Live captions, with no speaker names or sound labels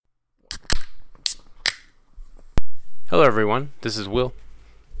Hello, everyone. This is Will.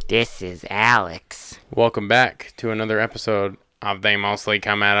 This is Alex. Welcome back to another episode of They Mostly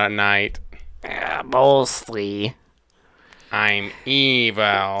Come Out at Night. Mostly. I'm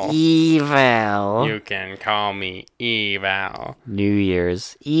Evil. Evil. You can call me Evil. New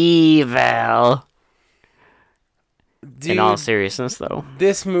Year's Evil. Dude, In all seriousness, though.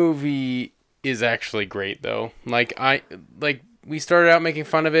 this movie is actually great, though. We started out making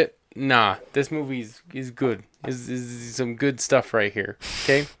fun of it. Nah, this movie is good. Is some good stuff right here.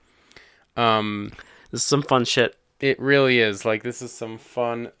 Okay? This is some fun shit. It really is. This is some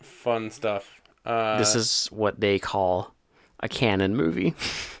fun stuff. This is what they call a canon movie.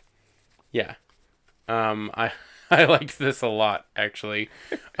 Yeah. I liked this a lot, actually.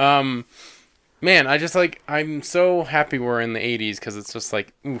 Man, I'm so happy we're in the 80s because it's just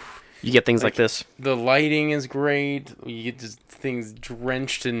oof. You get things like this. The lighting is great. You get just things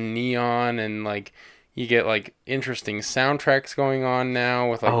drenched in neon and you get interesting soundtracks going on now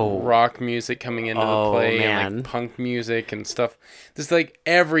with rock music coming into the play and punk music and stuff. There's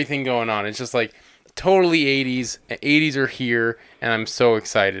everything going on. It's just totally 80s. 80s are here and I'm so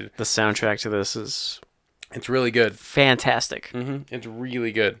excited. The soundtrack to this It's really good. Fantastic. It's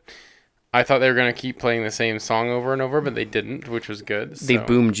really good. I thought they were going to keep playing the same song over and over, but they didn't, which was good. They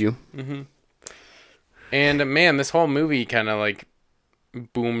boomed you. And man, this whole movie kind of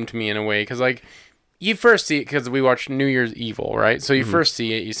boomed me in a way because you first see it because we watched New Year's Evil, right? So you first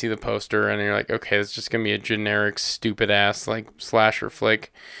see it, you see the poster, and you're like, okay, it's just gonna be a generic, stupid ass slasher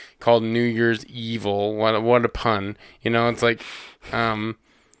flick called New Year's Evil. What a pun, you know? It's we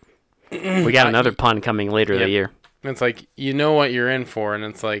got another pun coming later in the year. It's you know what you're in for, and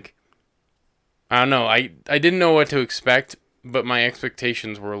it's I don't know. I didn't know what to expect, but my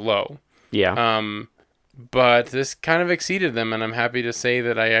expectations were low. Yeah. But this kind of exceeded them, and I'm happy to say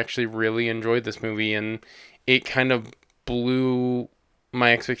that I actually really enjoyed this movie, and it kind of blew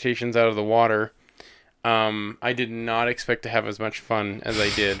my expectations out of the water. I did not expect to have as much fun as I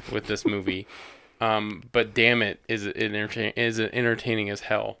did with this movie. But damn it, is it entertaining as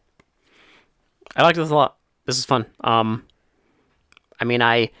hell. I like this a lot. This is fun.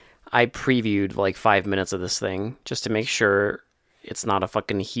 I previewed 5 minutes of this thing just to make sure it's not a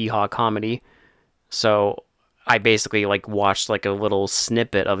fucking hee-haw comedy. So I basically watched a little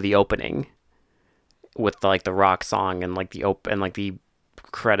snippet of the opening with the rock song and the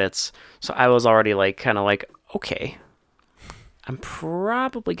credits. So I was already okay, I'm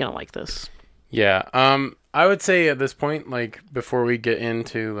probably gonna like this. Yeah. I would say at this point, before we get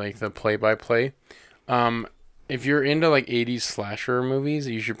into the play-by-play, if you're into 80s slasher movies,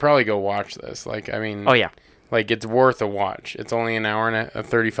 you should probably go watch this. Oh yeah. It's worth a watch. It's only an hour and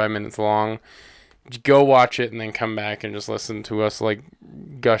 35 minutes long. Go watch it and then come back and just listen to us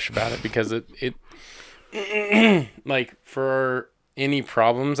gush about it because it for any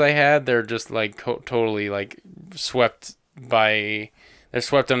problems I had, they're just totally swept by. They're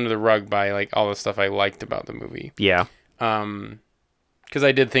swept under the rug by all the stuff I liked about the movie. Yeah. Because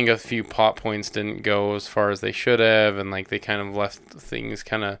I did think a few plot points didn't go as far as they should have, and they kind of left things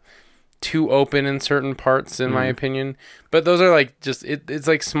kind of too open in certain parts, in my opinion. But those are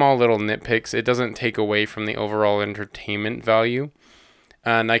it's small little nitpicks. It doesn't take away from the overall entertainment value.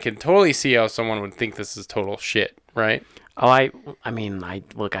 And I can totally see how someone would think this is total shit, right? Oh, I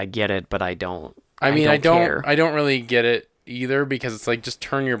get it, but I don't care. I don't really get it either because it's just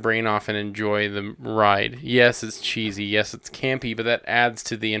turn your brain off and enjoy the ride. Yes, it's cheesy. Yes, it's campy, but that adds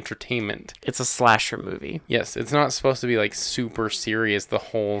to the entertainment. It's a slasher movie. Yes, it's not supposed to be super serious the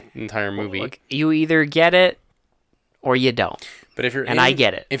whole entire movie. Look, you either get it or you don't. But if you're I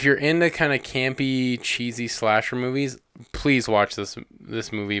get it. If you're into kind of campy, cheesy slasher movies, please watch this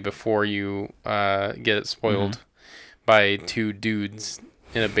movie before you get it spoiled by two dudes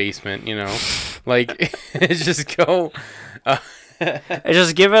in a basement. Just go.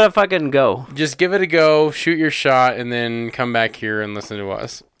 Just give it a fucking go. Just give it a go, shoot your shot, and then come back here and listen to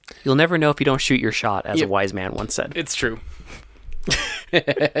us. You'll never know if you don't shoot your shot, as a wise man once said. It's true.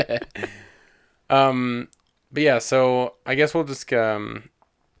 But yeah, so I guess we'll just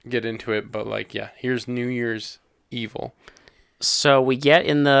get into it. But here's New Year's Evil. So we get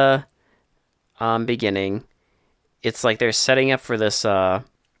in the beginning. It's they're setting up for this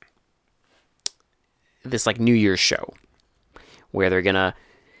New Year's show where they're gonna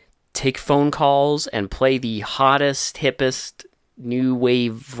take phone calls and play the hottest, hippest new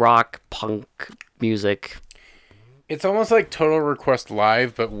wave rock punk music. It's almost like Total Request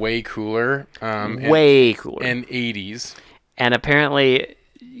Live, but way cooler. Way cooler. And 80s. And apparently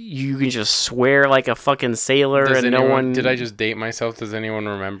you can just swear like a fucking sailor Does and no anyone, one. Did I just date myself? Does anyone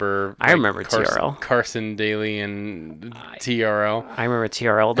remember? I remember TRL. Carson Daly and TRL. I remember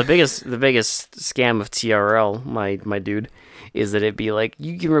TRL. The biggest scam of TRL, my dude, is that it'd be like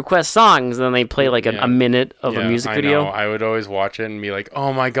you can request songs, and then they play like a minute of a music video. I know. I would always watch it and be like,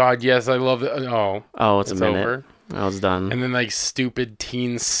 "Oh my god, yes, I love it." Oh, it's a minute. Over. Oh, it's done. And then like stupid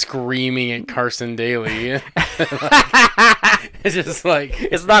teens screaming at Carson Daly. It's just like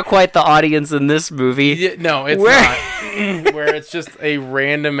it's not quite the audience in this movie. Yeah, no, it's not. Where it's just a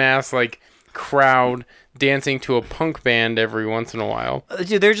random ass like crowd dancing to a punk band every once in a while.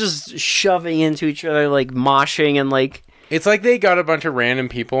 Dude, they're just shoving into each other, like moshing and like. It's like they got a bunch of random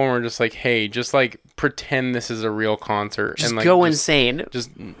people and were just like, "Hey, just like pretend this is a real concert just and like go insane,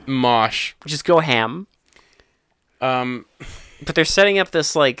 just mosh, just go ham." But they're setting up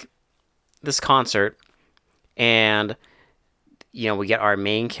this concert, and we get our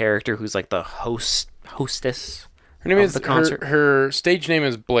main character who's like the hostess. Her name is her stage name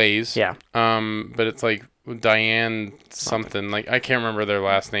is Blaze. Yeah. But it's like Diane something. Like I can't remember their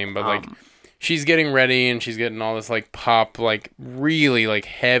last name, but like she's getting ready and she's getting all this like pop, like really like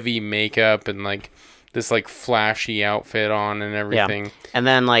heavy makeup and like this like flashy outfit on and everything. Yeah. And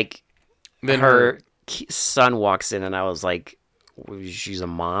then her son walks in and I was like, she's a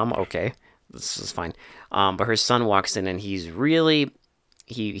mom? Okay. This is fine. But her son walks in and he's really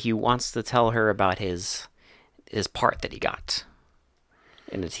he wants to tell her about his part that he got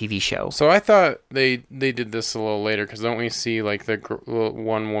in a TV show. So I thought they did this a little later because don't we see like the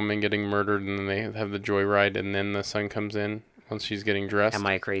one woman getting murdered and then they have the joyride and then the son comes in once she's getting dressed? Am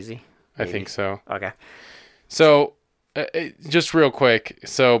I crazy? Maybe. I think so. Okay. So just real quick.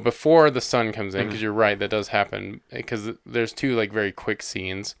 So before the son comes in, because you're right, that does happen because there's two like very quick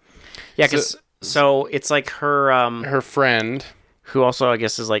scenes. Yeah, because so it's like her friend, who also I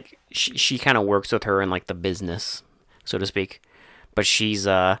guess is like she kind of works with her in like the business, so to speak, but she's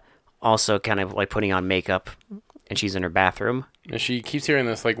also kind of like putting on makeup, and she's in her bathroom. And she keeps hearing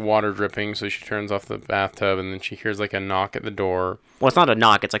this like water dripping, so she turns off the bathtub, and then she hears like a knock at the door. Well, it's not a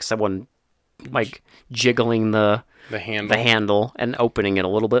knock; it's like someone like jiggling the handle and opening it a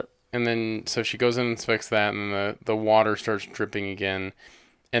little bit. And then so she goes and inspects that, and the water starts dripping again.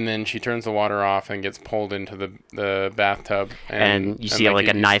 And then she turns the water off and gets pulled into the bathtub. And you see like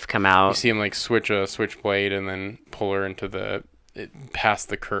a knife come out. You see him like switch a switchblade and then pull her into past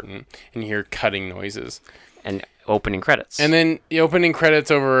the curtain. And you hear cutting noises. And opening credits. And then the opening credits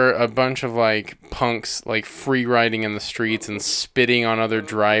over a bunch of like punks like free riding in the streets and spitting on other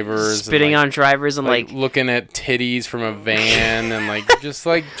drivers. Spitting on drivers and like looking at titties from a van and like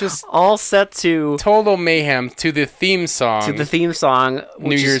just all set to total mayhem to the theme song.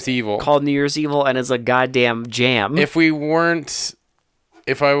 New Year's Evil. Called New Year's Evil and is a goddamn jam. If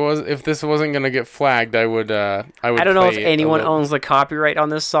this wasn't gonna get flagged, I would. I don't know if anyone owns the copyright on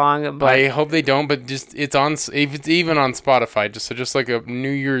this song, but I hope they don't. But just it's on. If it's even on Spotify, just like a New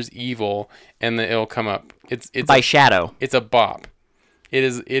Year's Evil, and it'll come up. It's by Shadow. It's a bop. It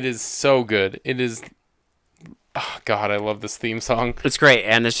is so good. It is. Oh God, I love this theme song. It's great,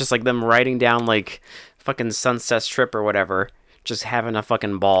 and it's just like them writing down like fucking Sunset Strip or whatever, just having a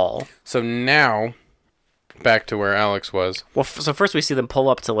fucking ball. So now. Back to where Alex was. Well, so first we see them pull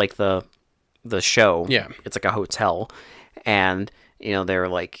up to like the show. Yeah, it's like a hotel, and they're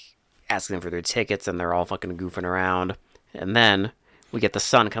like asking them for their tickets, and they're all fucking goofing around. And then we get the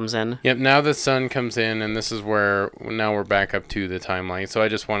son comes in. Yep. Now the son comes in, and this is where now we're back up to the timeline. So I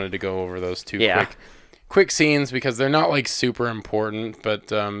just wanted to go over those two quick scenes because they're not like super important, but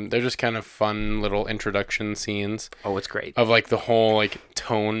they're just kind of fun little introduction scenes. Oh, it's great. Of like the whole like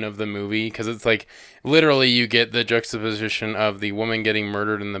tone of the movie because it's like literally you get the juxtaposition of the woman getting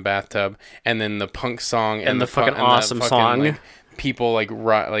murdered in the bathtub and then the punk song and the fucking awesome song. Like, people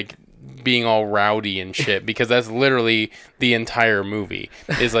like being all rowdy and shit because that's literally the entire movie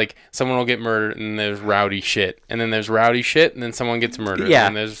is like someone will get murdered and there's rowdy shit and then there's rowdy shit and then someone gets murdered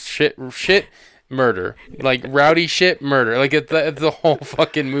and there's shit murder, like rowdy shit murder, like it's the whole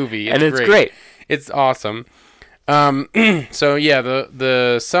fucking movie, it's great. It's awesome. So yeah,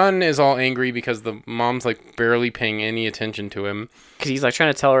 the son is all angry because the mom's like barely paying any attention to him because he's like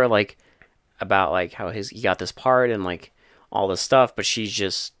trying to tell her like about like how he got this part and like all this stuff, but she's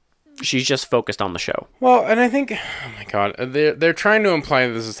just focused on the show. Well, and I think, oh my God, they're trying to imply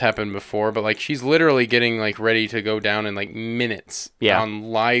that this has happened before, but like she's literally getting like ready to go down in like minutes on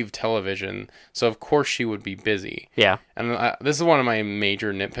live television. So of course she would be busy. Yeah. And this is one of my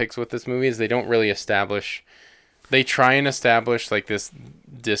major nitpicks with this movie is they don't really establish. They try and establish like this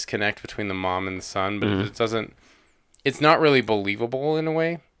disconnect between the mom and the son, but it doesn't. it's not really believable in a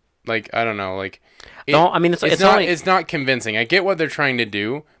way. Like, I don't know, like No, I mean it's not convincing. I get what they're trying to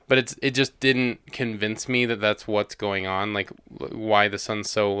do, but it just didn't convince me that that's what's going on, like why the son's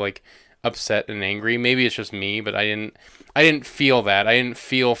so like upset and angry. Maybe it's just me, but I didn't feel that. I didn't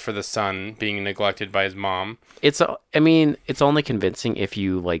feel for the son being neglected by his mom. I mean, it's only convincing if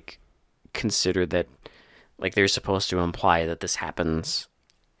you like consider that like they're supposed to imply that this happens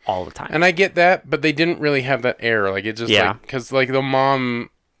all the time. And I get that, but they didn't really have that air. Like, it just like, cuz like the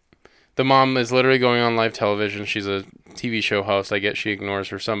mom is literally going on live television. She's a TV show host. I get she ignores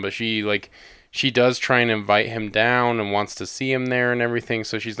her son, but she does try and invite him down and wants to see him there and everything.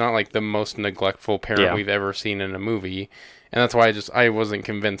 So she's not like the most neglectful parent we've ever seen in a movie. And that's why I wasn't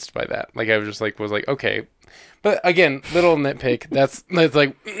convinced by that. Like, I was just like, okay. But again, little nitpick. That's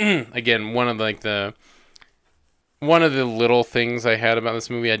like, again, one of the little things I had about this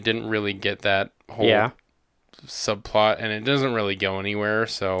movie. I didn't really get that whole subplot, and it doesn't really go anywhere.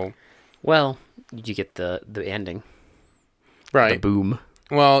 So, well, you get the ending, right? The boom.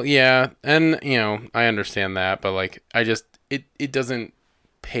 Well, yeah, and I understand that, but like, it doesn't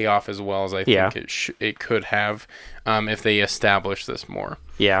pay off as well as I think it could have, if they established this more.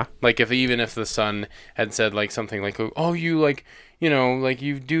 Yeah. Like, if the son had said like something like, "Oh, you like, like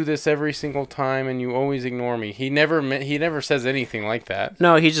you do this every single time and you always ignore me." He never says anything like that.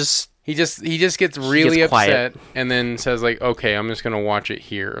 No, he just gets really upset quiet. And then says like, "Okay, I'm just gonna watch it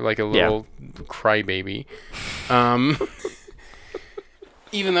here," like a little crybaby.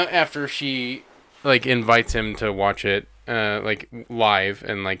 Even though after she like invites him to watch it like live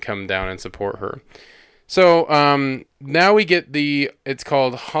and like come down and support her. So now we get it's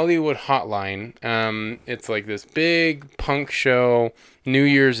called Hollywood Hotline. It's like this big punk show, New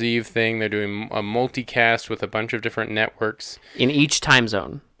Year's Eve thing. They're doing a multicast with a bunch of different networks in each time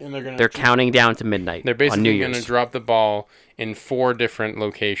zone. And they're counting down to midnight. They're basically going to drop the ball in 4 different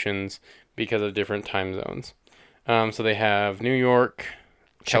locations because of different time zones. So they have New York,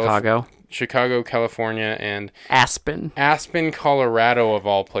 Chicago, California, and Aspen, Colorado, of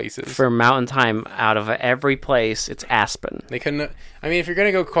all places. For Mountain Time, out of every place, it's Aspen. They couldn't. I mean, if you're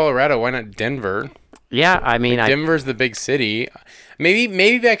gonna go Colorado, why not Denver? Yeah, I mean, like Denver's the big city.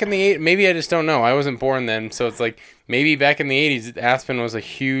 Maybe back in the 80s, maybe I just don't know. I wasn't born then, so it's like maybe back in the 80s, Aspen was a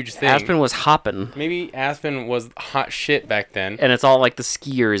huge thing. Aspen was hopping. Maybe Aspen was hot shit back then. And it's all like the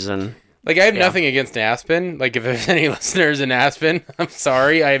skiers and. Like, I have nothing against Aspen. Like, if there's any listeners in Aspen, I'm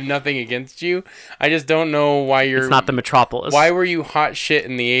sorry. I have nothing against you. I just don't know why you're... It's not the metropolis. Why were you hot shit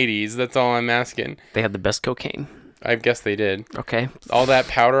in the 80s? That's all I'm asking. They had the best cocaine. I guess they did. Okay. All that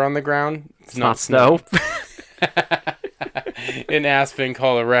powder on the ground? It's not snow. In Aspen,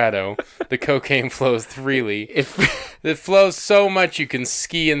 Colorado, the flows freely. It flows so much you can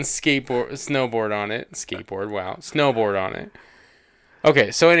ski and snowboard on it. Snowboard on it.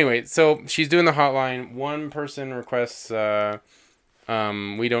 Okay, so anyway, she's doing the hotline. One person requests,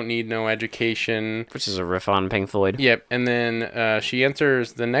 we don't need no education. Which is a riff on Pink Floyd. Yep, and then she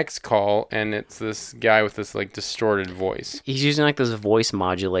answers the next call, and it's this guy with this, like, distorted voice. He's using, like, this voice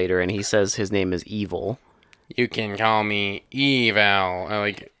modulator, and he says his name is Evil. You can call me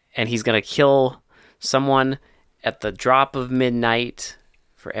Eval. And he's gonna kill someone at the drop of midnight.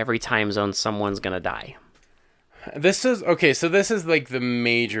 For every time zone, someone's gonna die. This is like the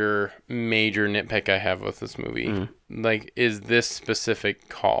major nitpick I have with this movie. Like, is this specific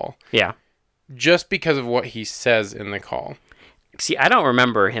call. Yeah. Just because of what he says in the call. See, I don't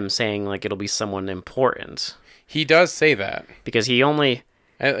remember him saying, like, it'll be someone important. He does say that. Because he only...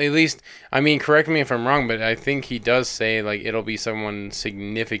 At least, I mean, correct me if I'm wrong, but I think he does say, like, it'll be someone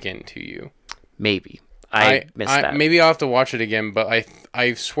significant to you. Maybe. I missed that. Maybe I'll have to watch it again, but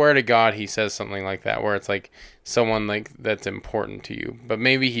I swear to God he says something like that, where it's like someone like that's important to you. But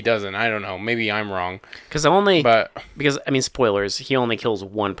maybe he doesn't. I don't know. Maybe I'm wrong. Because, I mean, spoilers, he only kills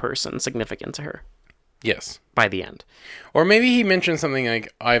one person significant to her. Yes. By the end. Or maybe he mentioned something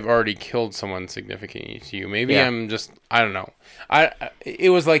like, I've already killed someone significant to you. Maybe I'm just, I don't know.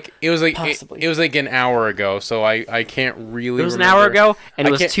 It was like an hour ago, so I can't really remember. It was an hour ago, and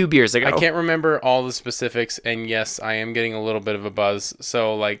it was 2 beers ago. I can't remember all the specifics, and yes, I am getting a little bit of a buzz,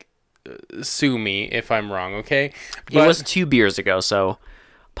 so, like, sue me if I'm wrong, okay? It was 2 beers ago, so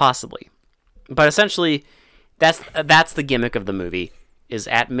possibly. But essentially, that's the gimmick of the movie, is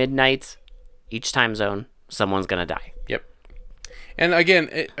at midnight, each time zone, someone's gonna die. Yep. And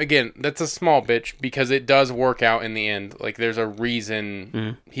again, that's a small bitch because it does work out in the end. Like, there's a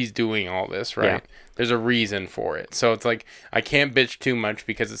reason he's doing all this, right? Yeah. There's a reason for it. So it's like, I can't bitch too much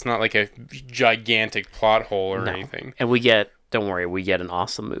because it's not like a gigantic plot hole or anything. And don't worry, we get an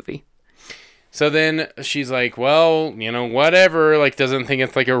awesome movie. So then she's like, well, whatever. Like, doesn't think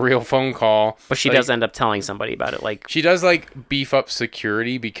it's like a real phone call. But she like, does end up telling somebody about it. Like, she does like beef up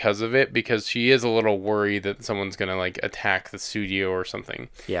security because of it, because she is a little worried that someone's gonna like attack the studio or something.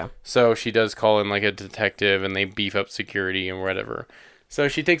 yeah. So she does call in like a detective, and they beef up security and whatever. So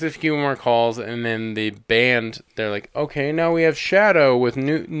she takes a few more calls, and then the band, they're like, okay, now we have Shadow with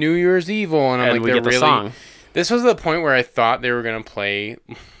New Year's Evil, and I'm like, we they're get the really. song. This was the point where I thought they were gonna play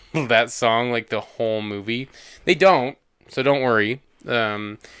that song like the whole movie. They don't, so don't worry.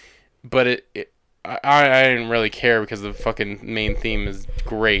 But I didn't really care because the fucking main theme is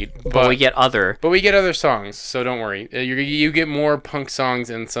great. But we get other. But we get other songs, so don't worry. You get more punk songs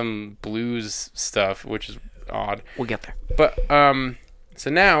and some blues stuff, which is odd. We'll get there. But so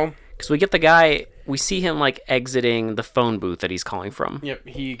now, because we get the guy, we see him like exiting the phone booth that he's calling from. yep,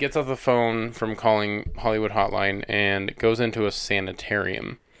 he gets off the phone from calling Hollywood Hotline and goes into a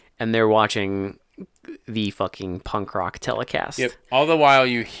sanitarium. And they're watching the fucking punk rock telecast. Yep. All the while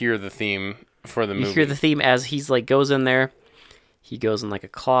you hear the theme for the movie. You hear the theme as he's like goes in there. He goes in like a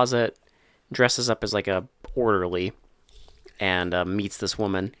closet, dresses up as like a orderly, and meets this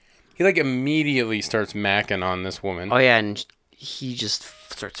woman. He like immediately starts macking on this woman. Oh yeah, and he just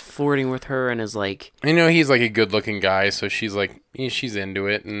starts flirting with her and is like. He's like a good-looking guy, so she's like she's into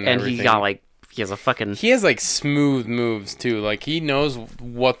it and everything. He has a fucking. He has like smooth moves too. Like he knows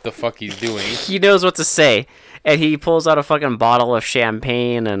what the fuck he's doing. He knows what to say, and he pulls out a fucking bottle of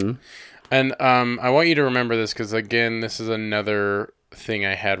champagne and. And I want you to remember this because, again, this is another thing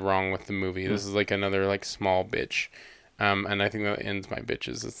I had wrong with the movie. This is like another like small bitch. And I think that ends my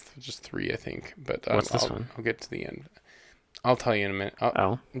bitches. It's just 3, I think. But what's this one? I'll get to the end. I'll tell you in a minute.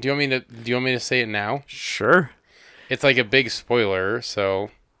 Oh. Do you want me to say it now? Sure. It's like a big spoiler,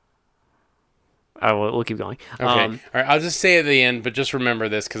 so. We'll keep going. Okay. All right. I'll just say it at the end, but just remember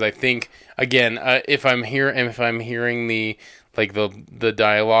this because I think again, if I'm hearing the the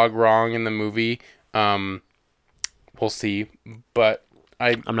dialogue wrong in the movie, we'll see. But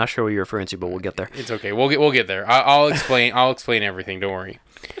I'm not sure what you're referring to, but we'll get there. It's okay. We'll get there. I'll explain. I'll explain everything. Don't worry.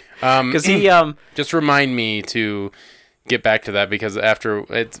 Because he just remind me to get back to that because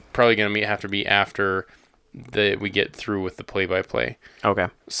it's probably gonna have to be after we get through with the play-by-play. Okay.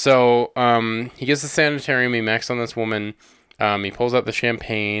 So he gets the sanitarium. He macks on this woman. He pulls out the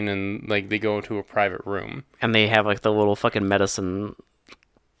champagne and like they go to a private room. And they have like the little fucking medicine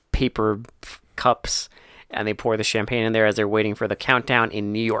paper cups, and they pour the champagne in there as they're waiting for the countdown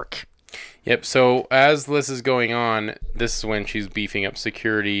in New York. Yep. So as this is going on, this is when she's beefing up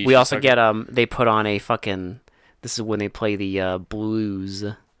security. We also get they put on a fucking. This is when they play the blues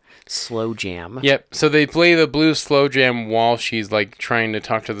slow jam. Yep. So they play the blues slow jam while she's like trying to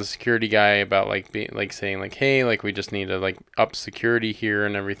talk to the security guy about saying like, hey, like we just need to like up security here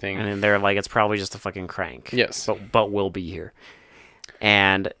and everything. And then they're like, it's probably just a fucking crank. Yes. But we'll be here.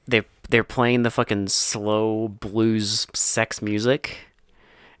 And they're playing the fucking slow blues sex music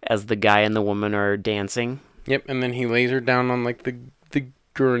as the guy and the woman are dancing. Yep. And then he lays her down on like the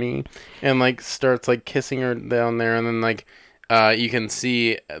gurney and like starts like kissing her down there, and then like you can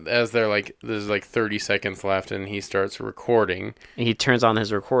see as they're like there's like 30 seconds left and he starts recording. And he turns on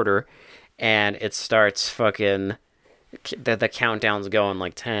his recorder and it starts fucking the countdown's going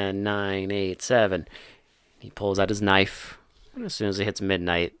like 10, 9, 8, 7. He pulls out his knife, and as soon as it hits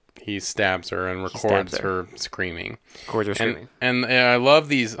midnight, he stabs her and records her screaming. Records her screaming. And I love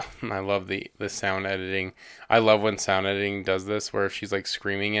these. I love the sound editing. I love when sound editing does this, where she's like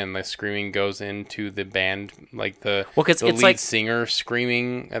screaming and the screaming goes into the band, like the lead like, singer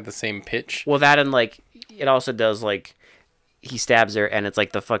screaming at the same pitch. Well, that and like it also does like he stabs her and it's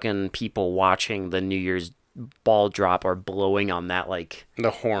like the fucking people watching the New Year's ball drop are blowing on that like the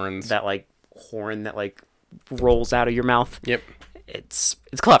horns. That like horn that like rolls out of your mouth. Yep. It's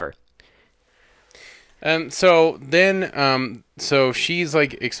clever. So then, so she's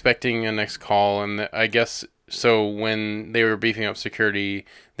like expecting a next call, and I guess so. When they were beefing up security,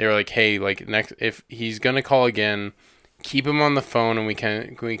 they were like, "Hey, like next, if he's gonna call again, keep him on the phone, and we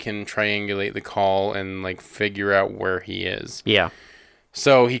can triangulate the call and like figure out where he is." Yeah.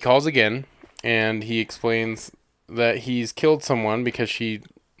 So he calls again, and he explains that he's killed someone because she.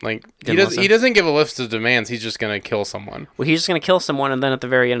 Like he doesn't give a list of demands. He's just gonna kill someone. Well, he's just gonna kill someone, and then at the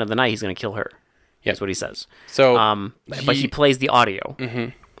very end of the night, he's gonna kill her. Yeah, that's what he says. So, but he plays the audio,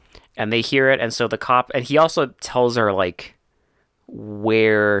 and they hear it, and so the cop, and he also tells her like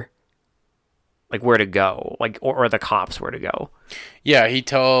where to go, like or the cops where to go. Yeah, he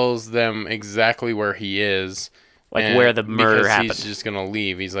tells them exactly where he is, like where the murder happened. He's just gonna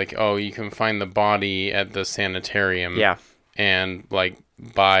leave. He's like, "Oh, you can find the body at the sanitarium." Yeah. And like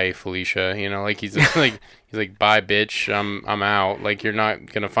bye, Felicia. You know, like he's like, bye, bitch. I'm out. Like, you're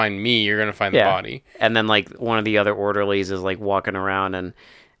not gonna find me. You're gonna find the body. And then like one of the other orderlies is like walking around and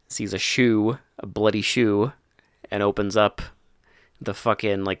sees a bloody shoe, and opens up the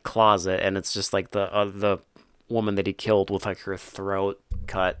fucking like closet, and it's just like the woman that he killed with like her throat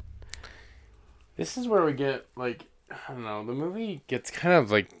cut. This is where we get like, I don't know, the movie gets kind of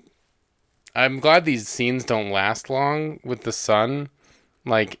like, I'm glad these scenes don't last long with the son.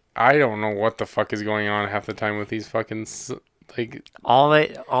 Like, I don't know what the fuck is going on half the time with these fucking like,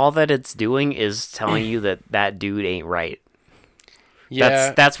 all that it's doing is telling you that dude ain't right.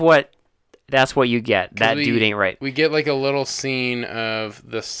 Yeah, that's what you get. That dude ain't right. We get like a little scene of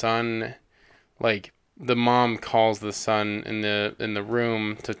the son, like the mom calls the son in the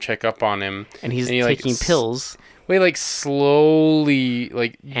room to check up on him, and he's taking pills. Wait, like slowly,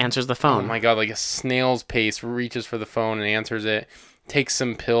 like answers the phone. Oh my god, like a snail's pace, reaches for the phone and answers it. Takes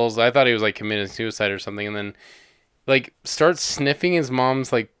some pills. I thought he was like committing suicide or something, and then like starts sniffing his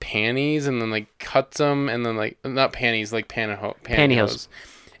mom's like panties, and then like cuts them, and then like not panties, like pantyhose,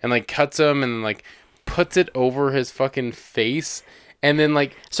 and like cuts them, and then like puts it over his fucking face, and then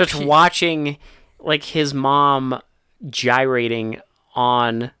like starts watching like his mom gyrating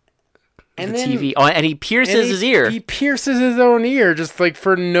on the TV, and he pierces his ear. He pierces his own ear just like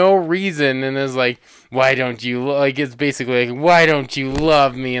for no reason, and is like, "Why don't you like?" It's basically like, "Why don't you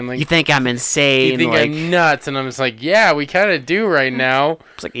love me?" And like, you think I'm insane? You think like, I'm nuts? And I'm just like, "Yeah, we kind of do right now."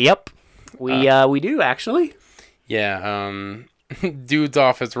 It's like, "Yep, we do actually." Yeah, dude's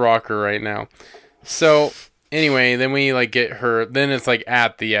off his rocker right now. So anyway, then we like get her. Then it's like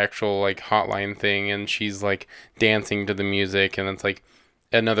at the actual like hotline thing, and she's like dancing to the music, and it's like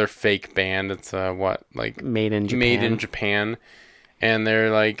another fake band. It's like made in Japan, and they're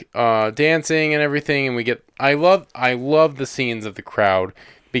like dancing and everything. And we get I love the scenes of the crowd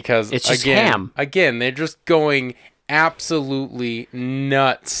because it's just ham. Again, they're just going absolutely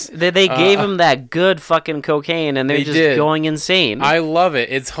nuts. They gave him that good fucking cocaine, and they're just going insane. I love it.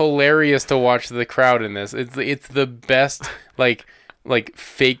 It's hilarious to watch the crowd in this. It's the best like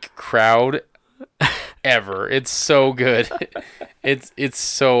fake crowd ever. It's so good. It's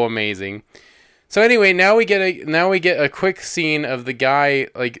so amazing. So anyway, now we get a quick scene of the guy,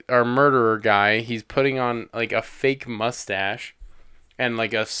 like our murderer guy. He's putting on like a fake mustache and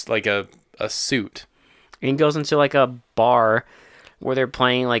like a suit. And he goes into like a bar where they're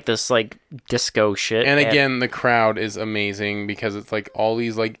playing like this like disco shit. And again, the crowd is amazing because it's like all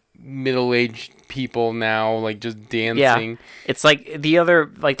these like middle-aged people now like just dancing. Yeah. It's like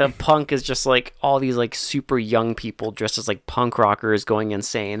the punk is just like all these like super young people dressed as like punk rockers going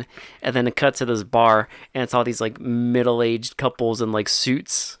insane. And then it cuts to this bar and it's all these like middle-aged couples in like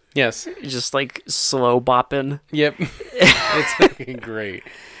suits. Yes. Just like slow bopping. Yep. It's fucking great.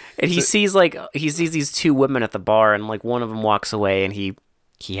 And he sees these two women at the bar, and like one of them walks away, and he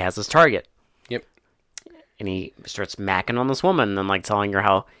has his target. Yep. And he starts macking on this woman, and like telling her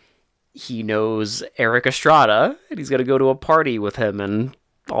how he knows Eric Estrada, and he's gonna go to a party with him, and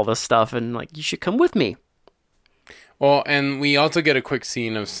all this stuff, and like, you should come with me. Well, and we also get a quick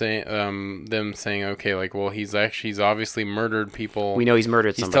scene of them saying, okay, like, well, he's obviously murdered people. We know he's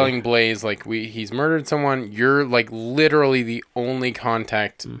murdered somebody. He's telling Blaze, like, he's murdered someone. You're, like, literally the only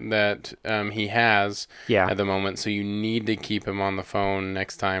contact that he has at the moment, so you need to keep him on the phone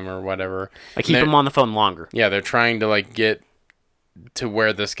next time or whatever. Like, keep him on the phone longer. Yeah, they're trying to, like, get to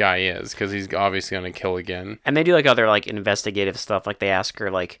where this guy is, because he's obviously going to kill again. And they do, like, other, like, investigative stuff. Like, they ask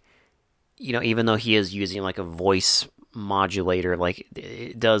her, like, you know, even though he is using like a voice modulator, like,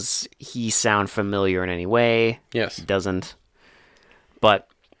 does he sound familiar in any way? Yes. He doesn't. But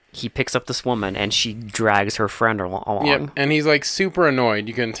he picks up this woman and she drags her friend along. Yep. And he's like super annoyed,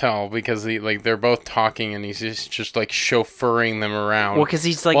 you can tell, because they're both talking and he's just like chauffeuring them around. Well, because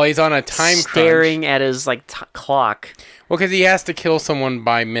he's like while he's on a time staring crunch. At his like clock. Well, because he has to kill someone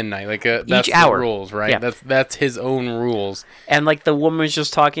by midnight. Like that's each hour. The rules, right? Yeah. That's his own rules. And like the woman's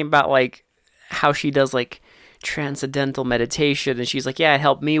just talking about like how she does like transcendental meditation, and she's like, yeah, it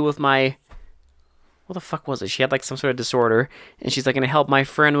helped me with my, what the fuck was it? She had like some sort of disorder, and she's like, gonna help my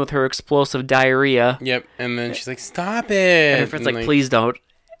friend with her explosive diarrhea. Yep. And then she's like, stop it. And her friend's like, please don't.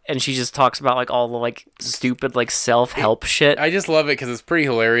 And she just talks about like all the like stupid like self-help shit. I just love it because it's pretty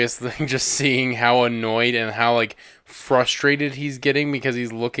hilarious just seeing how annoyed and how like frustrated he's getting, because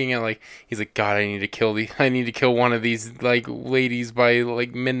he's looking at like, he's like, God, I need to kill one of these like ladies by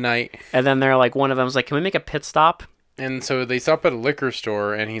like midnight. And then they're like, one of them's like, can we make a pit stop? And so they stop at a liquor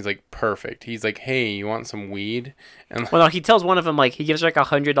store, and he's like, perfect. He's like, hey, you want some weed? And well, no, he tells one of them, like, he gives her like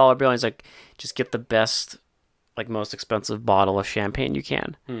 $100 bill, and he's like, just get the best like most expensive bottle of champagne you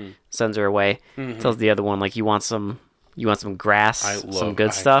can. Sends her away. Tells the other one like you want some grass, some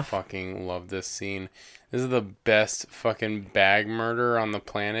good stuff. I fucking love this scene. This is the best fucking bag murder on the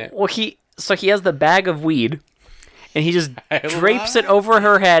planet. Well, he has the bag of weed, and he just drapes it over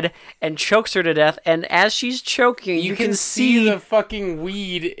her head and chokes her to death. And as she's choking, you can see the fucking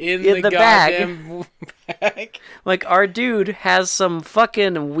weed in the goddamn bag. Like, our dude has some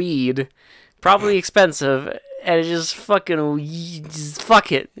fucking weed, probably expensive, and it just fucking just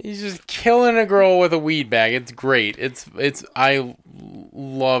fuck it. He's just killing a girl with a weed bag. It's great. I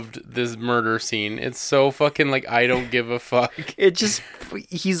loved this murder scene. It's so fucking like I don't give a fuck.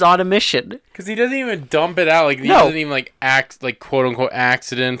 He's on a mission. Because he doesn't even dump it out. Like he doesn't even like act like quote unquote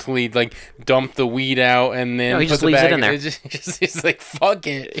accidentally like dump the weed out and then he just leaves it in there. He's like fuck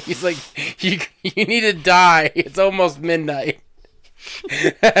it. He's like you need to die. It's almost midnight.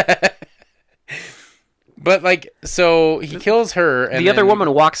 But, like, so he kills her. And the other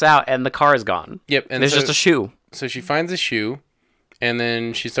woman walks out, and the car is gone. Yep. And there's just a shoe. So she finds a shoe, and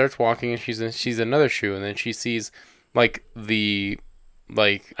then she starts walking, and she's another shoe, and then she sees, like,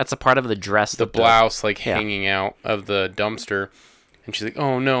 that's a part of the dress. The blouse, hanging out of the dumpster. And she's like,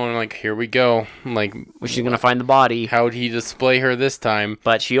 oh, no. And I'm like, here we go. I'm like, well, she's going to find the body. How would he display her this time?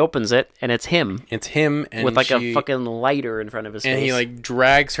 But she opens it, and it's him. It's him. And with, a fucking lighter in front of his face. And he,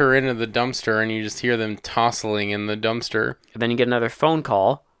 drags her into the dumpster, and you just hear them tossling in the dumpster. And then you get another phone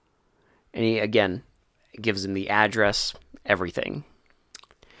call, and he, again, gives him the address, everything.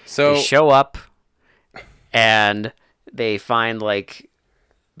 So they show up, and they find,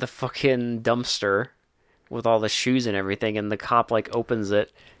 the fucking dumpster with all the shoes and everything, and the cop opens it.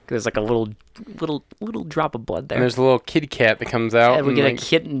 There's a little drop of blood there. And there's a little kitty cat that comes out. And we get a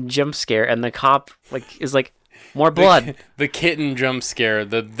kitten jump scare, and the cop is more blood. The kitten jump scare,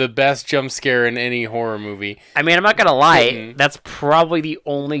 the best jump scare in any horror movie. I mean, I'm not gonna lie, that's probably the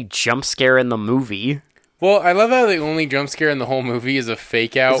only jump scare in the movie. Well, I love how the only jump scare in the whole movie is a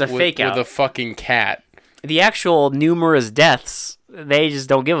fake out with a fucking cat. The actual numerous deaths, they just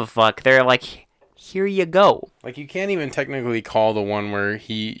don't give a fuck. They're like, here you go. You can't even technically call the one where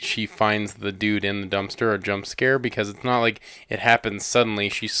she finds the dude in the dumpster a jump scare because it's not like it happens suddenly.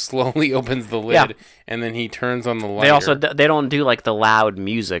 She slowly opens the lid and then he turns on the lighter. They don't do the loud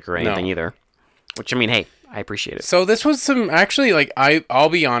music or anything either. Which, I mean, hey, I appreciate it. So this was I'll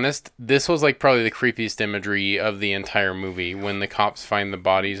be honest, this was probably the creepiest imagery of the entire movie when the cops find the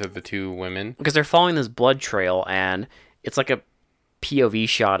bodies of the two women. Because they're following this blood trail and it's like a POV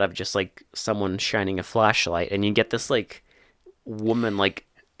shot of just someone shining a flashlight, and you get this woman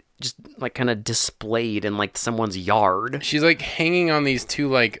just kind of displayed in someone's yard. She's hanging on these two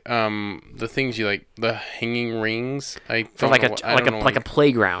the things the hanging rings. I don't know like a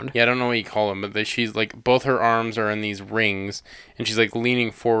playground. Yeah, I don't know what you call them, but she's both her arms are in these rings, and she's leaning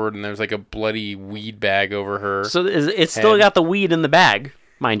forward, and there's a bloody weed bag over her. So it's still got the weed in the bag,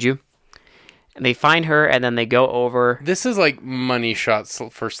 mind you. And they find her, and then they go over. This is money shots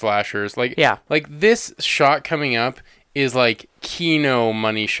for slashers. Yeah. This shot coming up is Kino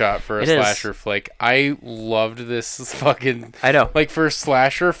money shot for a slasher flick. I loved this fucking. I know. For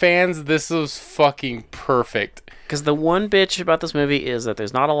slasher fans, this was fucking perfect. Because the one bitch about this movie is that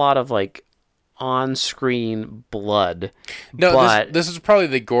there's not a lot of on-screen blood. No, but this is probably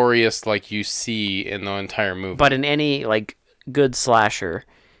the goriest you see in the entire movie. But in any good slasher,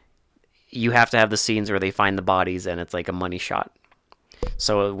 you have to have the scenes where they find the bodies and it's a money shot.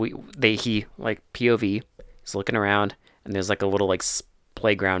 So he POV is looking around and there's a little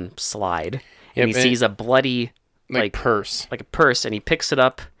playground slide and he sees a bloody purse, a purse, and he picks it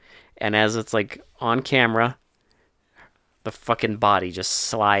up, and as it's on camera, the fucking body just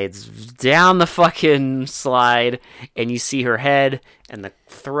slides down the fucking slide, and you see her head and the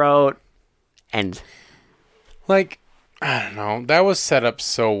throat, and I don't know. That was set up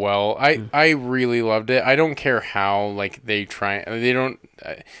so well. I really loved it. I don't care how they try. They don't.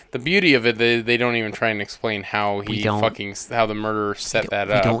 The beauty of it, they don't even try and explain how how the murderer set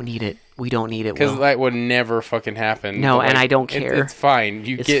that up. We don't need it. We don't need it. Because that would never fucking happen. No, and I don't care. It's fine.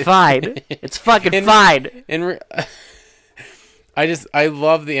 It's fine. It's fucking fine. I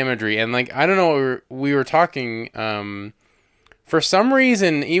love the imagery, and I don't know. We were talking. For some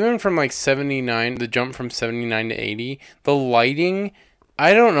reason, even from 79, the jump from 79 to 80, the lighting,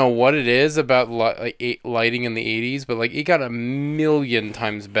 I don't know what it is about lighting in the 80s, but it got a million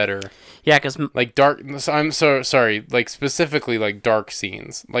times better. Yeah, because dark. I'm so sorry. Specifically dark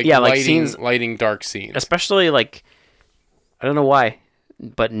scenes. Lighting, lighting dark scenes. Especially I don't know why.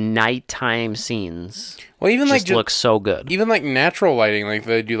 but nighttime scenes Well, even like just look so good. even like natural lighting, like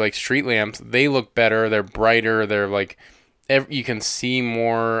they do like street lamps, they look better. They're brighter. They're like you can see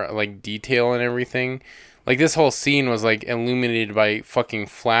more like detail and everything. Like this whole scene was like illuminated by fucking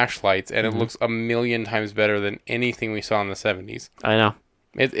flashlights, and it looks a million times better than anything we saw in the 70s. I know.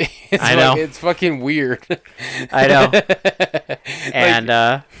 It's I know. It's fucking weird. I know. And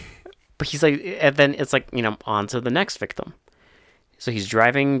but he's like, and then it's like, on to the next victim. So he's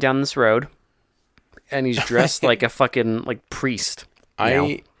driving down this road, and he's dressed like a fucking like priest.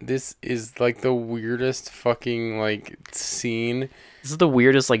 This is like the weirdest fucking like scene. This is the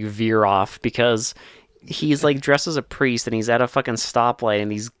weirdest like veer off, because he's like dressed as a priest, and he's at a fucking stoplight,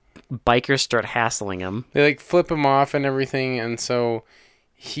 and these bikers start hassling him. They like flip him off and everything, and so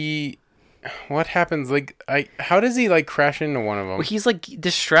what happens? Like, how does he like crash into one of them? Well, he's like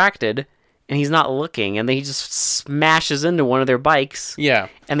distracted, and he's not looking, and then he just smashes into one of their bikes. Yeah,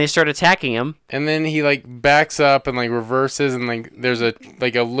 and they start attacking him. and then he like backs up and like reverses, and like there's a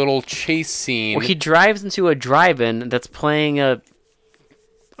little chase scene. Well, he drives into a drive-in that's playing a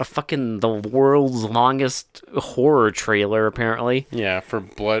fucking the world's longest horror trailer, apparently. Yeah, for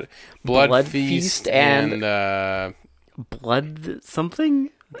Blood Feast Feast and Blood something?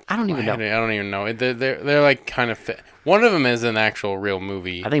 I don't even know. I don't even know. They're like kind of one of them is an actual real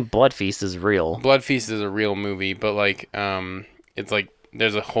movie. I think Blood Feast is real. Blood Feast is a real movie, but like it's like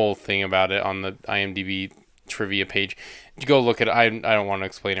there's a whole thing about it on the IMDb trivia page. You go look at it. I don't want to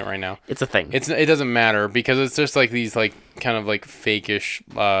explain it right now. It's a thing. It doesn't matter, because it's just like these like kind of like fake-ish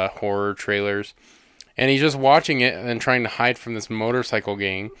horror trailers, and he's just watching it and trying to hide from this motorcycle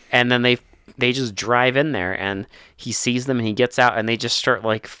gang. And then they just drive in there, and he sees them, and he gets out, and they just start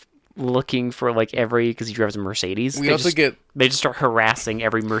like looking for like because he drives a Mercedes. They just start harassing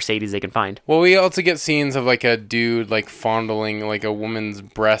every Mercedes they can find. Well, we also get scenes of like a dude like fondling like a woman's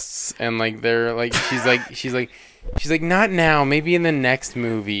breasts, and like they're like she's like not now, maybe in the next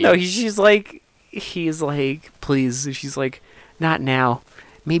movie. No, he's like please. She's like, not now,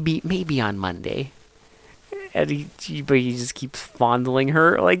 maybe on Monday. And but he just keeps fondling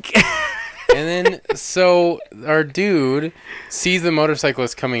her like. And then, so our dude sees the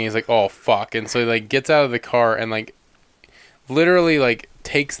motorcyclist coming. He's like, "Oh fuck!" And so he like gets out of the car and like literally like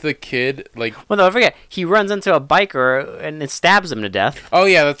takes the kid like. Well, no, I forget. He runs into a biker and it stabs him to death. Oh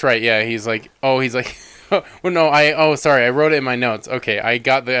yeah, that's right. Yeah, he's like, well, no, sorry, I wrote it in my notes. Okay, I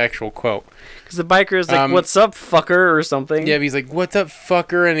got the actual quote. Because the biker is like, "What's up, fucker?" or something. Yeah, he's like, "What's up,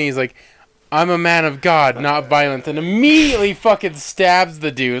 fucker?" And he's like, "I'm a man of God, not violent," and immediately fucking stabs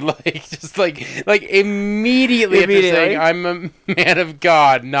the dude, like just like immediately after saying, "I'm a man of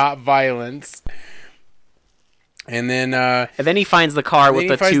God, not violence." And then he finds the car with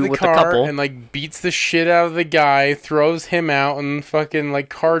the couple, and like beats the shit out of the guy, throws him out, and fucking like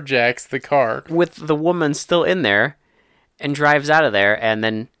carjacks the car with the woman still in there, and drives out of there. And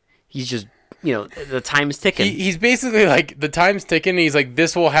then he's just. The time's ticking. He's basically like, the time's ticking, and he's like,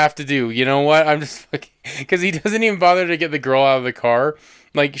 this will have to do. You know what? I'm just fucking... Because he doesn't even bother to get the girl out of the car.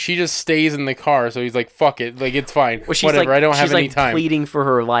 Like, she just stays in the car, so he's like, fuck it. Like, it's fine. Well, whatever, I don't have any time. She's like pleading for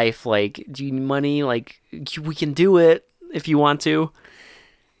her life. Like, do you need money? Like, we can do it if you want to.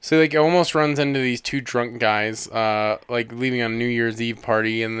 So, like, almost runs into these two drunk guys, like, leaving on a New Year's Eve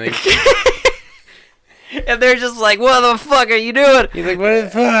party, and they... And they're just like, "What the fuck are you doing?" He's like, "What the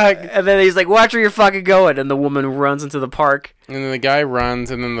fuck?" And then he's like, "Watch where you're fucking going." And the woman runs into the park. And then the guy runs,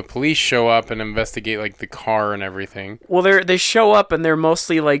 and then the police show up and investigate like the car and everything. Well, they show up, and they're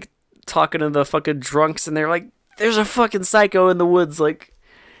mostly like talking to the fucking drunks, and they're like, "There's a fucking psycho in the woods," like.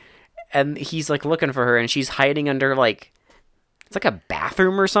 And he's like looking for her, and she's hiding under like, it's like a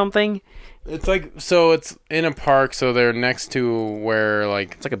bathroom or something. It's like, so it's in a park, so they're next to where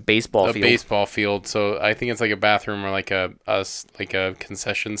like it's like a baseball field. So I think it's like a bathroom or like a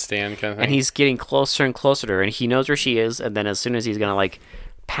concession stand kind of thing. And he's getting closer and closer to her, and he knows where she is. And then as soon as he's gonna like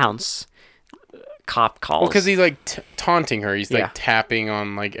pounce, cop calls. Well, because he's like taunting her. He's like tapping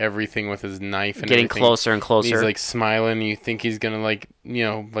on like everything with his knife and getting everything. Closer and closer. And he's like smiling. You think he's gonna like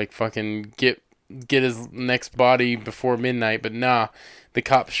like fucking get his next body before midnight, but nah. The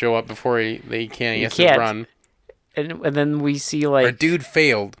cops show up before they can. He has to run. And then we see like... Our dude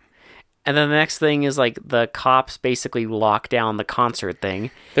failed. And then the next thing is like the cops basically lock down the concert thing.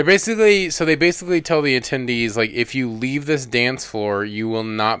 They basically tell the attendees, like, if you leave this dance floor, you will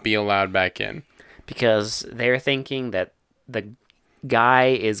not be allowed back in. Because they're thinking that the guy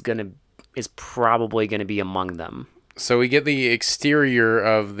is probably going to be among them. So we get the exterior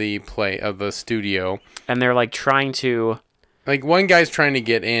of the studio. And they're like trying to... Like, one guy's trying to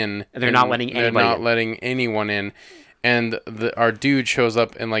get in. And they're not letting anybody They're not letting anyone in. and our dude shows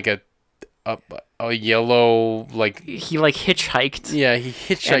up in like a yellow, like, He like hitchhiked. yeah, he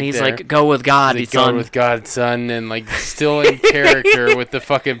hitchhiked And he's there. like, "Go with God, He's like, son." "Go with God, son," and like still in character with the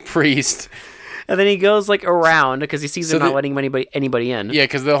fucking priest. And then he goes like around because he sees So them not the- letting anybody in. Yeah,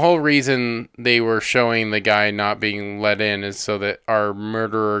 because the whole reason they were showing the guy not being let in is so that our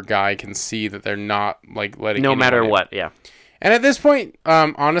murderer guy can see that they're not like letting No anyone matter in. what, yeah. And at this point,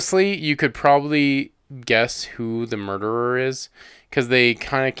 honestly, you could probably guess who the murderer is because they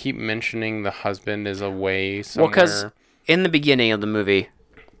kind of keep mentioning the husband is away somewhere. Well, because in the beginning of the movie,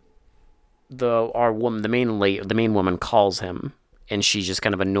 the main woman calls him, and she's just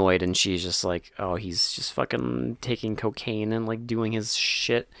kind of annoyed, and she's just like, "Oh, he's just fucking taking cocaine and like doing his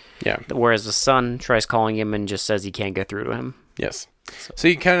shit." Yeah. Whereas the son tries calling him and just says he can't get through to him. Yes. So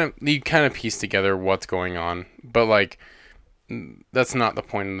you kind of piece together what's going on, but like that's not the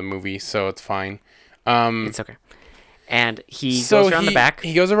point of the movie, so it's fine. It's okay. And he So goes around the back.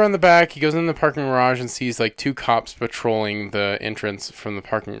 He goes around the back. He goes in the parking garage and sees like two cops patrolling the entrance from the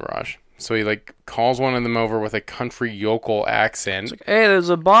parking garage. So he like calls one of them over with a country yokel accent. Hey, there's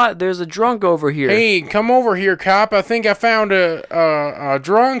a drunk over here. Hey, come over here, cop. I think I found a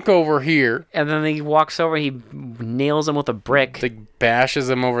drunk over here. And then he walks over, he nails him with a brick, Like bashes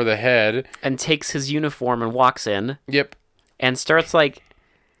him over the head. and takes his uniform and walks in, Yep. and starts like,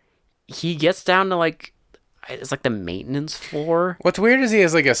 he gets down to like, it's like the maintenance floor What's weird is he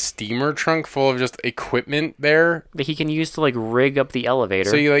has like a steamer trunk full of just equipment there. that he can use to like rig up the elevator.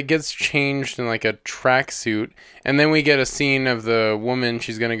 So he like gets changed in like a tracksuit, and then we get a scene of the woman.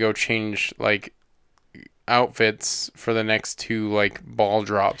 She's gonna go change like outfits for the next two like ball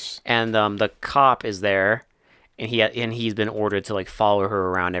drops. And the cop is there, and he's been ordered to like follow her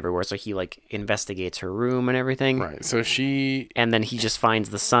around everywhere. So he like investigates her room and everything. Right. So she, And then he just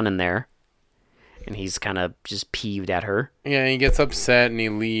finds the son in there, and he's kind of just peeved at her. yeah, he gets upset and he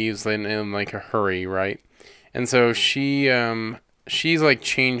leaves in like a hurry, right? And so she's like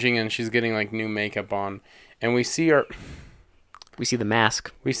changing and she's getting like new makeup on, and we see our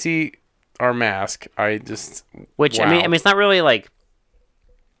mask. mask. Which wow. I mean, it's not really like.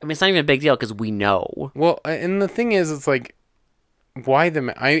 I mean, it's not even a big deal because we know. Well, and the thing is, it's like, why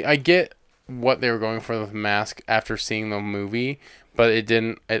I get what they were going for with the mask after seeing the movie, but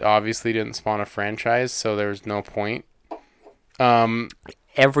it obviously didn't spawn a franchise, so there's no point.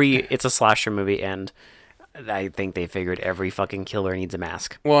 It's a slasher movie, and I think they figured every fucking killer needs a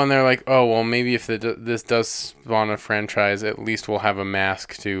mask. Well, and they're like, oh, well, maybe if this does spawn a franchise, at least we'll have a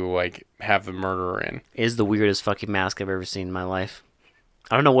mask to, like, have the murderer in. It is the weirdest fucking mask I've ever seen in my life.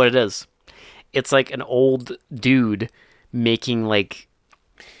 I don't know what it is. It's like an old dude making, like,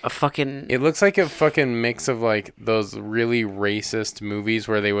 a fucking... It looks like a fucking mix of, like, those really racist movies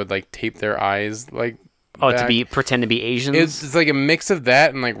where they would, like, tape their eyes, like... Oh, back. pretend to be Asians? It's like a mix of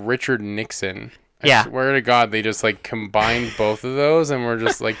that and like Richard Nixon. Yeah. I swear to God, they just like combined both of those, and we're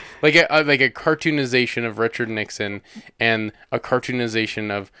just like a cartoonization of Richard Nixon and a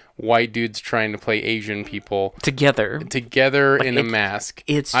cartoonization of white dudes trying to play Asian people together in a mask.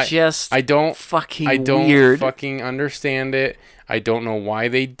 It's I don't weird. fucking understand it. I don't know why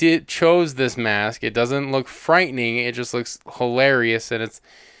they chose this mask. It doesn't look frightening. It just looks hilarious, and it's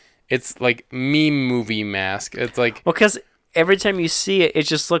like meme movie mask. It's like, well, because every time you see it, it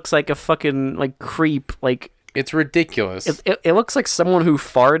just looks like a fucking like creep. Like it's ridiculous. It looks like someone who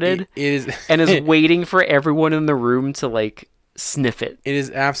farted It is and is waiting for everyone in the room to like sniff it. It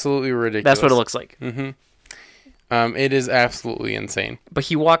is absolutely ridiculous. That's what it looks like. Mm-hmm. It is absolutely insane. But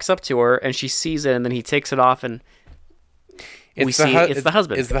he walks up to her and she sees it, and then he takes it off, and it's the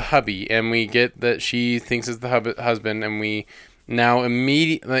husband. It's the hubby, and we get that she thinks it's the husband, and we now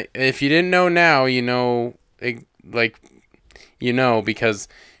immediately, if you didn't know now, you know, because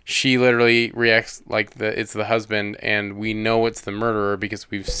she literally reacts like it's the husband, and we know it's the murderer because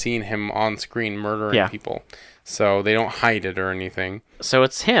we've seen him on screen murdering people. So they don't hide it or anything. So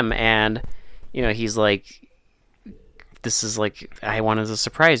it's him, and he's like, this is like, I wanted to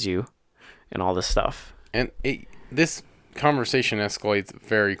surprise you and all this stuff. And this conversation escalates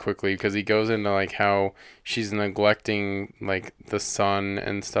very quickly because he goes into like how she's neglecting like the son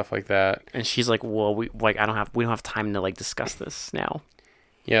and stuff like that, and she's like, well, we don't have time to like discuss this now.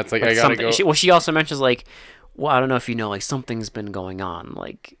 Yeah, it's like, I gotta go. She also mentions like, well, I don't know if you know, like, something's been going on,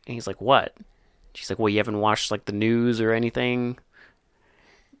 like, and he's like, what? She's like, well, you haven't watched like the news or anything.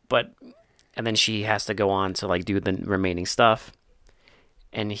 And then she has to go on to like do the remaining stuff,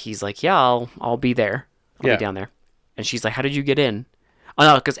 and he's like, yeah, I'll be there. I'll be down there. And she's like, how did you get in? Oh,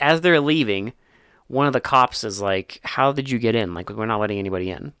 no, because as they're leaving, one of the cops is like, how did you get in? Like, we're not letting anybody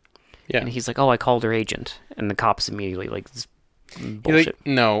in. Yeah. And he's like, "Oh, I called her agent," and the cops immediately like, "This He's bullshit." like,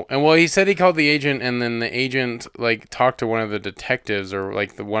 no. And well, he said he called the agent, and then the agent like talked to one of the detectives or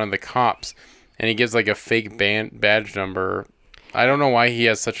like one of the cops, and he gives like a fake badge number. I don't know why he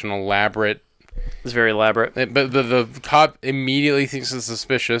has such an elaborate. It's very elaborate. But the cop immediately thinks it's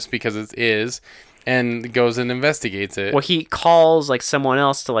suspicious because it is, and goes and investigates it. Well, he calls like someone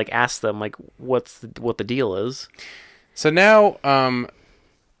else to like ask them like what the deal is. So now,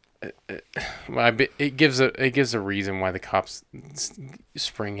 it gives a reason why the cops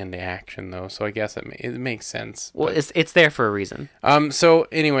spring into action, though. So I guess it makes sense. Well, it's there for a reason. So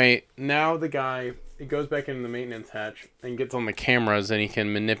anyway, now the guy goes back into the maintenance hatch and gets on the cameras, and he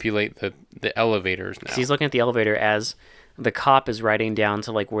can manipulate the elevators now. So he's looking at the elevator as the cop is riding down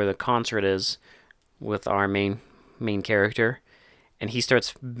to like where the concert is with our main character, and he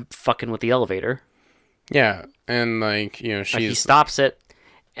starts fucking with the elevator. Yeah, and like He stops it,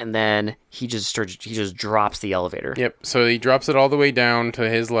 and then he just drops the elevator. Yep. So he drops it all the way down to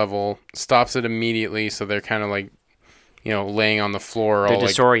his level, stops it immediately. So they're kind of like, laying on the floor. They're all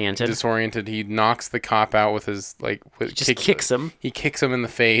disoriented. Disoriented. He knocks the cop out with his Kicks him. He kicks him in the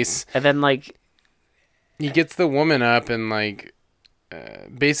face, and then like he gets the woman up and like,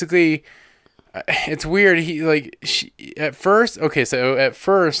 basically, it's weird. At first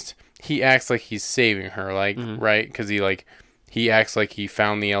he acts like he's saving her, like right, because he acts like he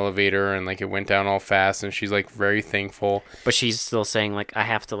found the elevator and like it went down all fast, and she's like very thankful. But she's still saying like, I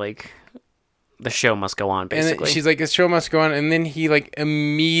have to like, the show must go on, basically. And she's like, the show must go on, and then he like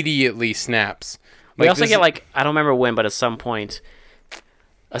immediately snaps. We also get like, I don't remember when, but at some point,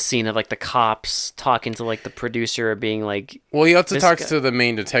 a scene of like the cops talking to like the producer, being like, well, he also talks to the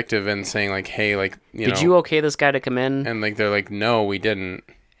main detective and saying like, hey, like, did you okay this guy to come in? And like they're like, no, we didn't.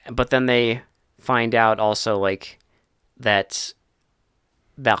 But then they find out also like that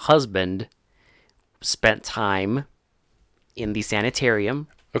the husband spent time in the sanitarium.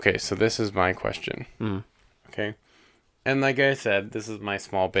 Okay, so this is my question. Okay. And like I said, this is my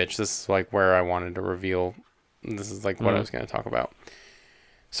small bitch. This is like where I wanted to reveal. This is like what I was going to talk about.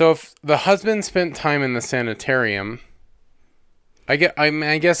 So if the husband spent time in the sanitarium, I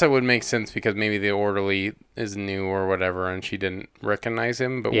guess that would make sense because maybe the orderly is new or whatever, and she didn't recognize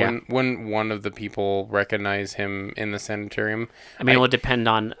him. But when one of the people recognize him in the sanitarium, I mean, it would depend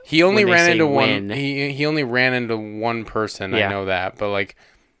on. He only ran into one. He only ran into one person. Yeah. I know that, but like,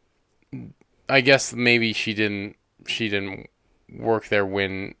 I guess maybe she didn't work there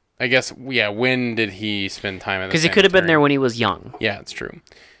when. I guess when did he spend time at the Because he could have been there when he was young. Yeah, it's true.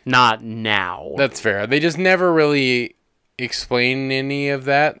 Not now. That's fair. They just never really explain any of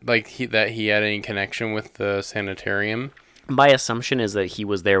that, like that he had any connection with the sanitarium. My assumption is that he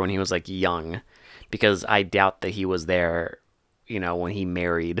was there when he was like young, because I doubt that he was there, when he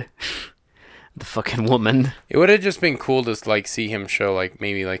married the fucking woman. It would have just been cool to like see him show like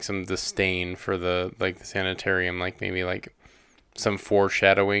maybe like some disdain for the sanitarium, like maybe like some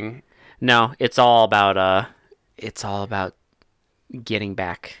foreshadowing. No, it's all about getting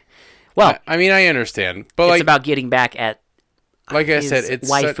back. Well, I mean, I understand, but it's about getting back at. Like I said,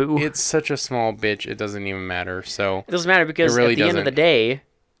 it's waifu. It's such a small bitch. It doesn't even matter. So it doesn't matter because really at the end of the day,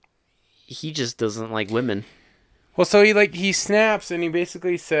 he just doesn't like women. Well, so he snaps and he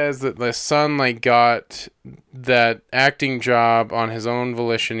basically says that the son like got that acting job on his own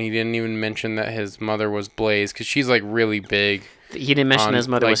volition. He didn't even mention that his mother was Blaze because she's like really big. He didn't mention his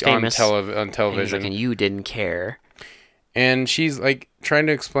mother was famous on television, and you didn't care. And she's like trying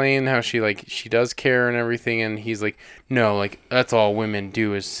to explain how she does care and everything, and he's like, no, like that's all women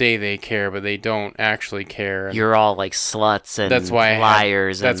do is say they care, but they don't actually care. And you're all like sluts and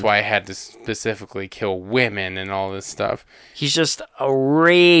liars. That's why I had to specifically kill women and all this stuff. He's just a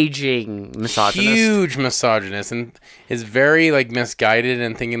raging misogynist. Huge misogynist, and is very like misguided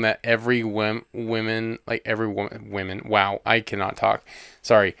and thinking that every women. Wow, I cannot talk.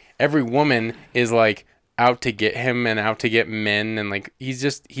 Sorry, every woman is like out to get him and out to get men, and like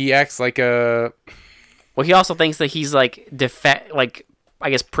he acts like a. Well, he also thinks that he's like I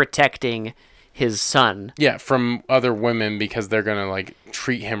guess protecting his son. Yeah, from other women because they're gonna like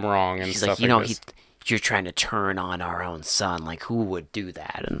treat him wrong and he's stuff like this. You're trying to turn on our own son. Like, who would do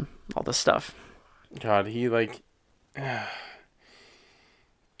that and all this stuff? God, he like.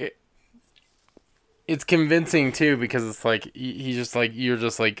 It's convincing too because it's like he's just like you're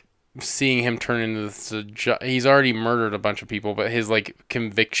just like. Seeing him turn into this, he's already murdered a bunch of people, but his like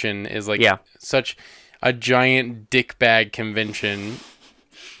conviction is like such a giant dickbag conviction.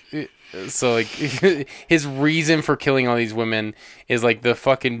 So like his reason for killing all these women is like the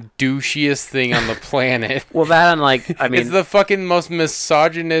fucking douchiest thing on the planet. Well, that and like, I mean, It's the fucking most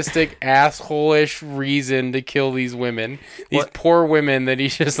misogynistic, asshole-ish reason to kill these women. These poor women that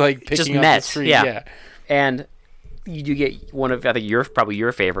he's just like picking just up met. the street. Yeah. And you do get one of, I think, probably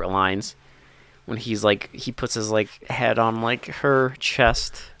your favorite lines when he's like, he puts his like head on like her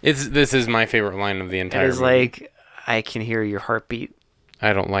chest. This is my favorite line of the entire And he's movie. like, I can hear your heartbeat.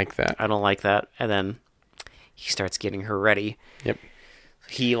 I don't like that. I don't like that. And then he starts getting her ready. Yep.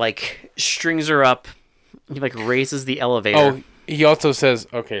 He like strings her up. He like raises the elevator. Oh, he also says,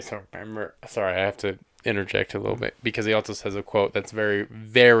 okay, sorry, I have to interject a little bit because he also says a quote that's very,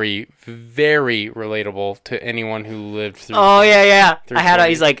 very, very relatable to anyone who lived through. Oh yeah. through I had. 20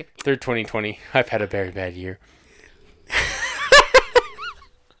 He's like, through 2020. I've had a very bad year.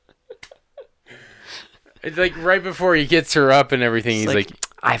 It's like right before he gets her up and everything. He's like,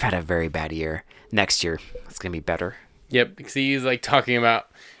 I've had a very bad year. Next year, it's gonna be better. yep. Because he's like talking about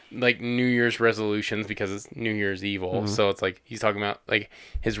like New Year's resolutions because it's New Year's Evil. Mm-hmm. So it's like he's talking about like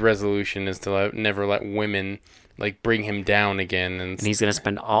his resolution is to never let women like bring him down again. And And he's gonna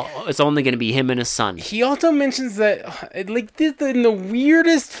spend all. It's only gonna be him and his son. he also mentions that like in the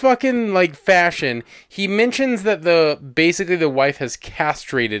weirdest fucking like fashion, he mentions that basically the wife has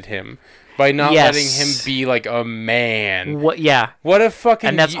castrated him by not Yes. letting him be like a man. What? Yeah. What a fucking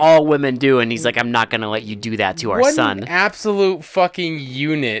And that's all women do. And he's like, I'm not gonna let you do that to our what son. an absolute fucking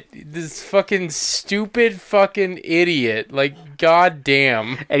unit. This fucking stupid fucking idiot. Like,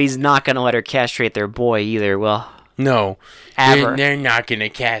 goddamn. And he's not gonna let her castrate their boy either. Well, No. Ever. They're not gonna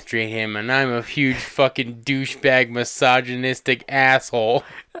castrate him, and I'm a huge fucking douchebag, misogynistic asshole.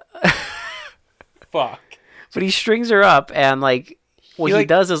 Fuck. but he strings her up, and like what He, he like-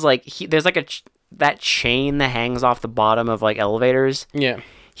 does is like there's like that chain that hangs off the bottom of like elevators. Yeah.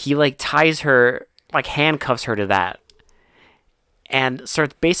 He like ties her, like handcuffs her to that, and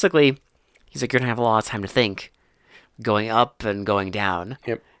starts basically. He's like, you're gonna have a lot of time to think, going up and going down.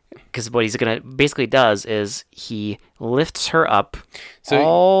 Yep. Because what he's gonna basically does is he lifts her up So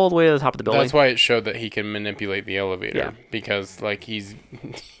all the way to the top of the building. that's why it showed that he can manipulate the elevator. Yeah. Because, like, he's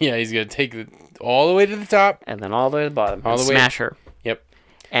gonna take it all the way to the top. And then all the way to the bottom. All and the way- smash her. Yep.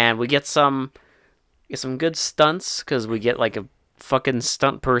 And we get some good stunts because we get like a fucking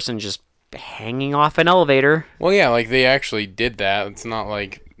stunt person just hanging off an elevator. Well, yeah, like, they actually did that. It's not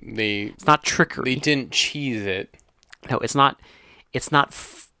like they It's not trickery. didn't cheese it. No, it's not. It's not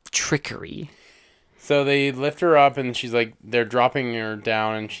trickery. So they lift her up, and she's like, they're dropping her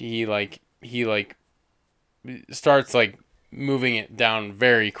down, and he starts like moving it down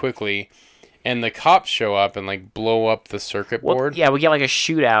very quickly, and the cops show up and like blow up the circuit Well, board. yeah, we get like a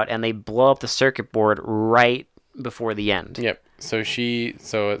shootout, and they blow up the circuit board right before the end. Yep. So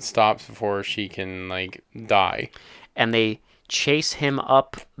it stops before she can like die. And they chase him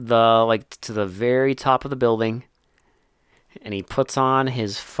up to the very top of the building. And he puts on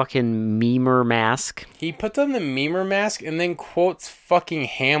his fucking memer mask He puts on the memer mask and then quotes fucking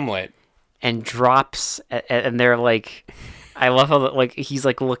Hamlet. and drops. And they're like, I love how like he's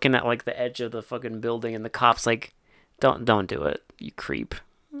like looking at like the edge of the fucking building, and the cops like, don't do it, you creep.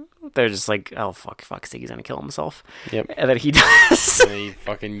 They're just like, oh fuck's sake, he's gonna kill himself. Yep. And then he does. And he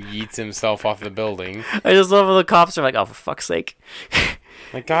fucking yeets himself off the building. I just love how the cops are like, oh for fuck's sake.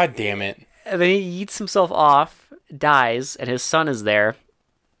 Like, god damn it. And then he yeets himself off, dies, and his son is there,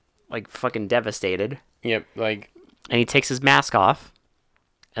 like fucking devastated. Yep. Like, And he takes his mask off,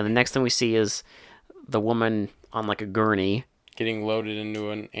 and the next thing we see is the woman on like a gurney, getting loaded into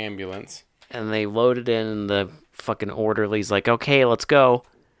an ambulance. and they load it in, and the fucking orderly's like, okay, let's go.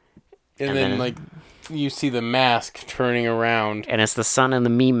 And And then, then- like, you see the mask turning around. And it's the son in the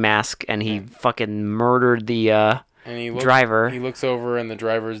meme mask, and he fucking murdered the And he driver. He looks over, and the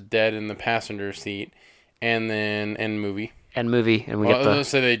driver's dead in the passenger seat. And then end movie. and movie, and we Well, get the let's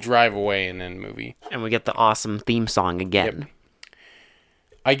say they drive away and end movie. awesome theme song again.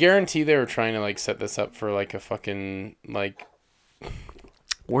 I guarantee they were trying to like set this up for like a fucking like.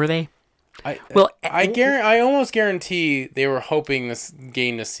 Were they? I Well, I almost guarantee they were hoping this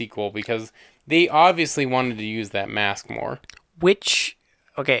gained a sequel because they obviously wanted to use that mask more.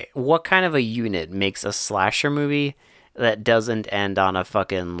 What kind of a unit makes a slasher movie that doesn't end on a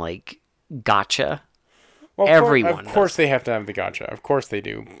fucking like gotcha? Well, Everyone of course, they have to have the gotcha. Of course they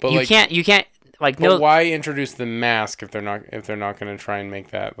do. But You can't like But why introduce the mask if they're not going to try and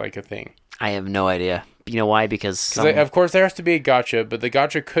make that like a thing? I have no idea. You know why? Because Of course there has to be a gotcha, but the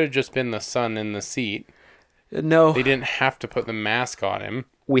gotcha could have just been the son in the seat. no, They didn't have to put the mask on him.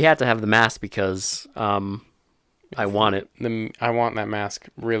 we had to have the mask because I want it. I want that mask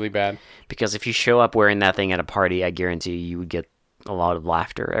really bad. Because if you show up wearing that thing at a party, I guarantee you would get a lot of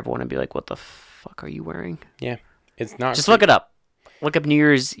laughter. Everyone would be like, "What the fuck are you wearing?" Yeah, it's not. Just look it up. Look up New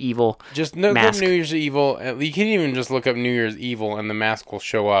Year's Evil. Just look up mask. New Year's Evil. You can even just look up New Year's Evil, and the mask will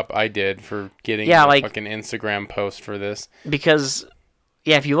show up. I did for getting a fucking Instagram post for this. Because,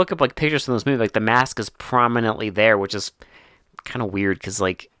 yeah, if you look up like pictures from this movie, like the mask is prominently there, which is kind of weird because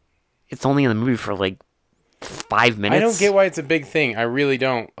like it's only in the movie for like 5 minutes. I don't get why it's a big thing. I really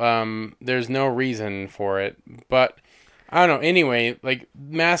don't. There's no reason for it, but I don't know. Anyway, like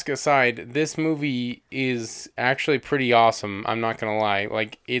mask aside, this movie is actually pretty awesome. I'm not gonna lie.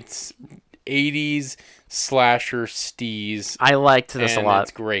 Like it's 80s slasher steez. I liked this a lot.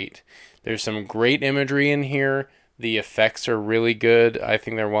 It's great. There's some great imagery in here. The effects are really good. I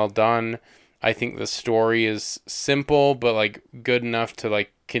think they're well done. I think the story is simple, but like good enough to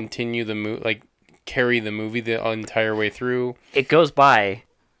like continue the like carry the movie the entire way through. It goes by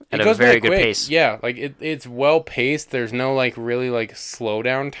at a very good pace. Yeah, like it's well paced. There's no like really like slow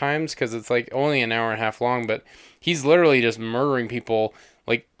down times because it's like only an hour and a half long, but he's literally just murdering people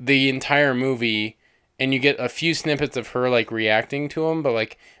like the entire movie, and you get a few snippets of her like reacting to him, but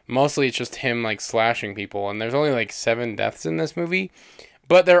like mostly it's just him like slashing people, and there's only like 7 deaths in this movie,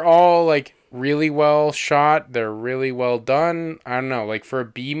 but they're all like really well shot. They're really well done. I don't know, like for a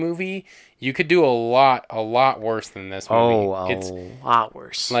B movie, you could do a lot worse than this movie. Oh, it's a lot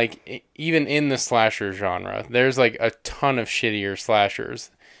worse. Like even in the slasher genre, there's like a ton of shittier slashers.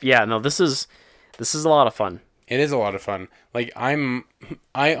 Yeah, no, this is a lot of fun. It is a lot of fun. Like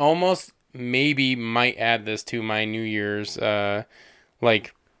I almost maybe might add this to my New Year's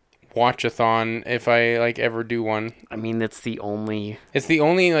like watch-a-thon if I like ever do one. I mean, it's the only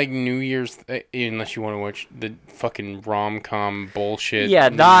like New Year's unless you want to watch the fucking rom-com bullshit. Yeah,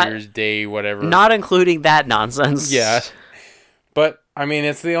 New not Year's Day, whatever. Not including that nonsense. Yeah, but I mean,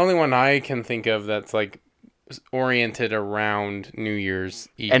 it's the only one I can think of that's like oriented around New Year's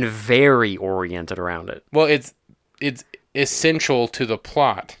Eve and very oriented around it. Well, it's essential to the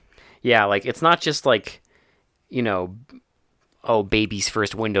plot. Yeah, like it's not just like, you know, oh, baby's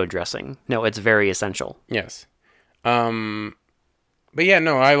first window dressing. No, it's very essential. Yes. But yeah,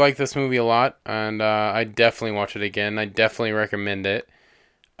 no, I like this movie a lot, and I definitely watch it again. I definitely recommend it.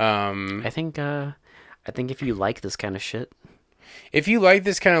 I think if you like this kind of shit, if you like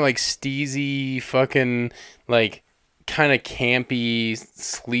this kind of like steezy, fucking like kind of campy,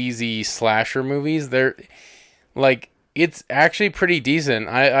 sleazy slasher movies, they're like it's actually pretty decent.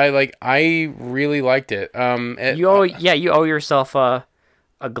 I really liked it. You owe yourself a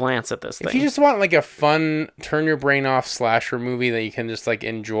glance at this thing. If you just want like a fun, turn your brain off slasher movie that you can just like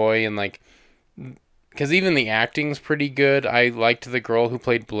enjoy and like, because even the acting's pretty good. I liked the girl who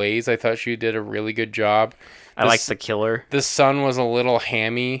played Blaze. I thought she did a really good job. I liked the killer. The son was a little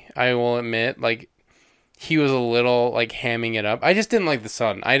hammy, I will admit. Like, he was a little like hamming it up. I just didn't like the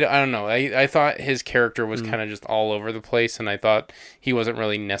son. I don't know. I thought his character was kind of just all over the place, and I thought he wasn't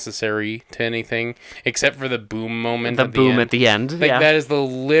really necessary to anything except for the boom moment. At the end. Like that is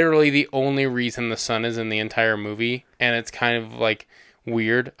literally the only reason the son is in the entire movie, and it's kind of like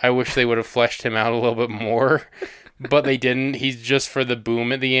weird. I wish they would have fleshed him out a little bit more, but they didn't. He's just for the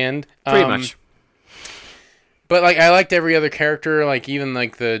boom at the end. Pretty much. But like I liked every other character, like even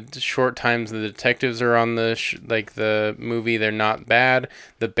like the short times the detectives are on the movie, they're not bad.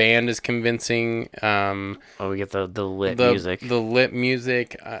 The band is convincing. We get the lit music. The lit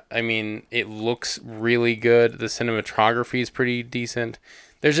music. I mean, it looks really good. The cinematography is pretty decent.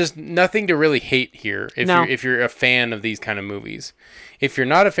 There's just nothing to really hate here if you're a fan of these kind of movies. If you're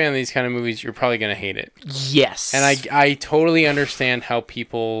not a fan of these kind of movies, you're probably gonna hate it. Yes. And I totally understand how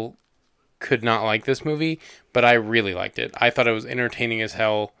people could not like this movie, but I really liked it. I thought it was entertaining as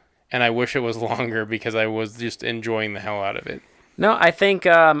hell, and I wish it was longer because I was just enjoying the hell out of it. No, I think,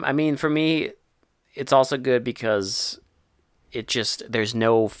 I mean, for me, it's also good because there's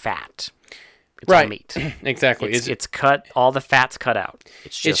no fat. It's all meat. Exactly. It's cut, all the fat's cut out.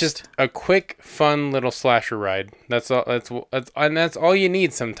 It's just a quick, fun little slasher ride. That's all. And that's all you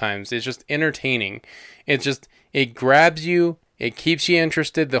need sometimes. It's just entertaining. It grabs you. It keeps you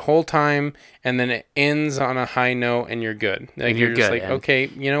interested the whole time, and then it ends on a high note, and you're good. Like you're just like,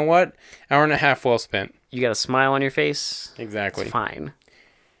 okay, you know what? Hour and a half well spent. You got a smile on your face. Exactly. It's fine.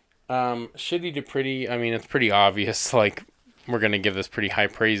 Shitty to pretty. I mean, it's pretty obvious. Like we're gonna give this pretty high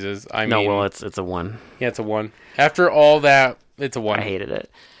praises. It's a 1. Yeah, it's a 1. After all that, it's a 1. I hated it.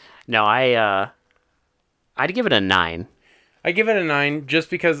 No, I'd give it a 9. I give it a 9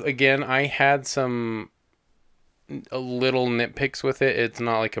 just because again I had some little nitpicks with it. It's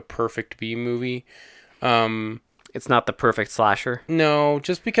not like a perfect B movie. It's not the perfect slasher. No,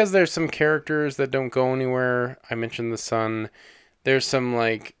 just because there's some characters that don't go anywhere. I mentioned the son. There's some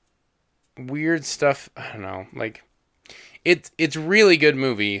like weird stuff. I don't know. Like it's really good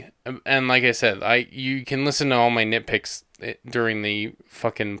movie. And like I said, you can listen to all my nitpicks during the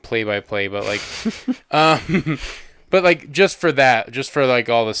fucking play-by-play, but like but like just for like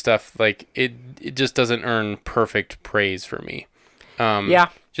all the stuff, like it just doesn't earn perfect praise for me. Yeah.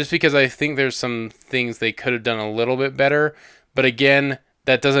 Just because I think there's some things they could have done a little bit better, but again,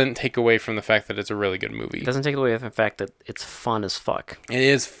 that doesn't take away from the fact that it's a really good movie. It doesn't take away from the fact that it's fun as fuck. It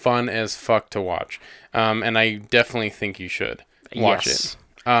is fun as fuck to watch, and I definitely think you should watch it.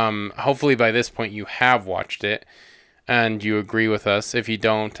 Hopefully by this point you have watched it, and you agree with us. If you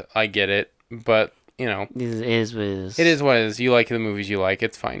don't, I get it, but you know, It is what it is. it is what it is. You like the movies you like.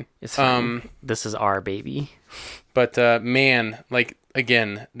 It's fine. It's fine. This is our baby. But man, like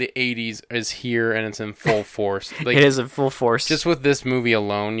again, the 80s is here and it's in full force. Like, it is in full force. just with this movie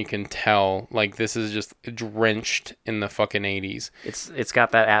alone, you can tell like this is just drenched in the fucking 80s. It's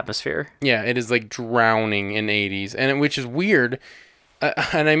got that atmosphere. Yeah, it is like drowning in 80s, and which is weird.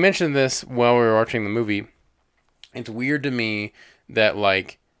 And I mentioned this while we were watching the movie. It's weird to me that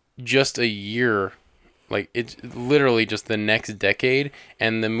like just a year, like it's literally just the next decade,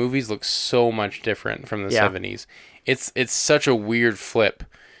 and the movies look so much different from the 70s. It's such a weird flip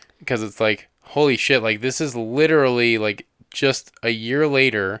because it's like, holy shit, like this is literally like just a year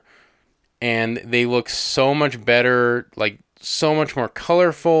later, and they look so much better, like so much more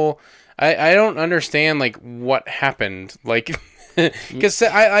colorful. I don't understand like what happened, like because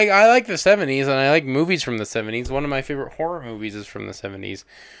I like the 70s and I like movies from the 70s. One of my favorite horror movies is from the 70s,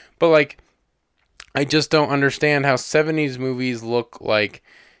 but like I just don't understand how 70s movies look like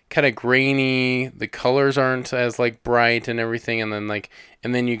kind of grainy. The colors aren't as like bright and everything, and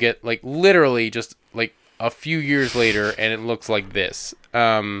then you get like literally just like a few years later and it looks like this.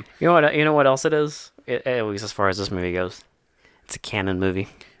 You know what else it is? At least as far as this movie goes, it's a canon movie.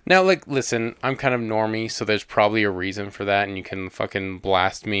 Now, like, listen, I'm kind of normie, so there's probably a reason for that, and you can fucking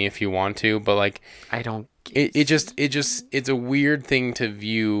blast me if you want to, but like, I don't. It's a weird thing to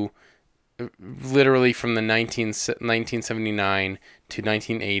view. Literally from the 1979 to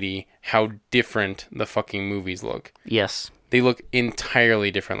 1980, how different the fucking movies look. Yes. They look entirely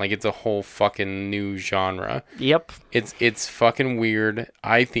different. Like it's a whole fucking new genre. Yep. It's fucking weird.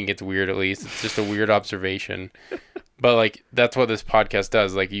 I think it's weird, at least. It's just a weird observation. But like that's what this podcast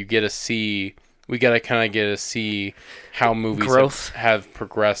does. Like we gotta kind of get to see how movies have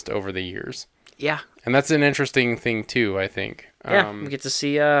progressed over the years. Yeah. And that's an interesting thing too, I think. Yeah. We get to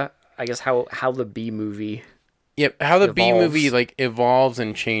see I guess how the B movie. Yep, how the evolves. B movie like evolves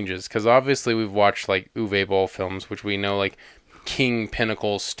and changes, because obviously we've watched like Uwe Boll films, which we know like king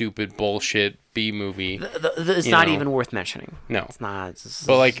pinnacle stupid bullshit B movie. It's not even worth mentioning. No, it's not.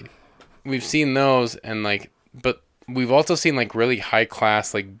 But like we've seen those, and like, but we've also seen like really high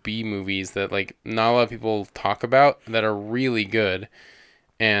class like B movies that like not a lot of people talk about that are really good,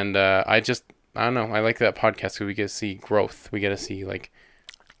 and I don't know. I like that podcast because we get to see growth. We get to see like.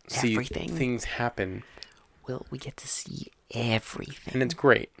 See everything. Things happen. Well, we get to see everything. And it's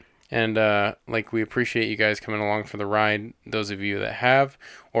great. And like we appreciate you guys coming along for the ride. Those of you that have,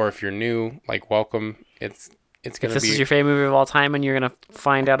 or if you're new, like welcome. It's gonna be. If this is your favorite movie of all time, and you're gonna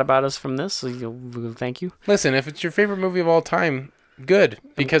find out about us from this, so thank you. Listen, if it's your favorite movie of all time, good,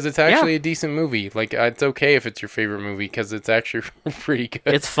 because it's actually a decent movie. Like it's okay if it's your favorite movie because it's actually pretty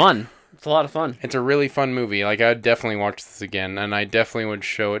good. It's fun. It's a lot of fun. It's a really fun movie. Like I'd definitely watch this again, and I definitely would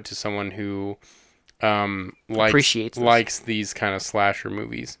show it to someone who likes these kind of slasher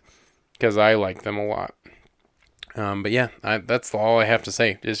movies, because I like them a lot. But yeah, that's all I have to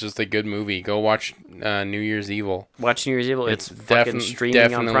say. It's just a good movie. Go watch New Year's Evil. Watch New Year's Evil. It's fucking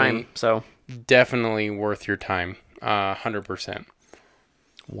streaming on Prime. So definitely worth your time. 100%.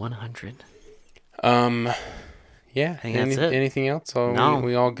 100. Yeah. That's it. Anything else? No.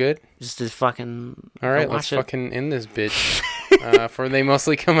 We all good? Just to fucking. All right, let's fucking end this bitch. For they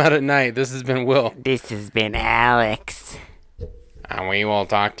mostly come out at night. This has been Will. This has been Alex. And we will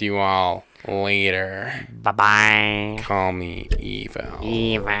talk to you all later. Bye bye. Call me Evil.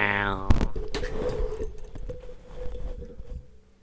 Evil.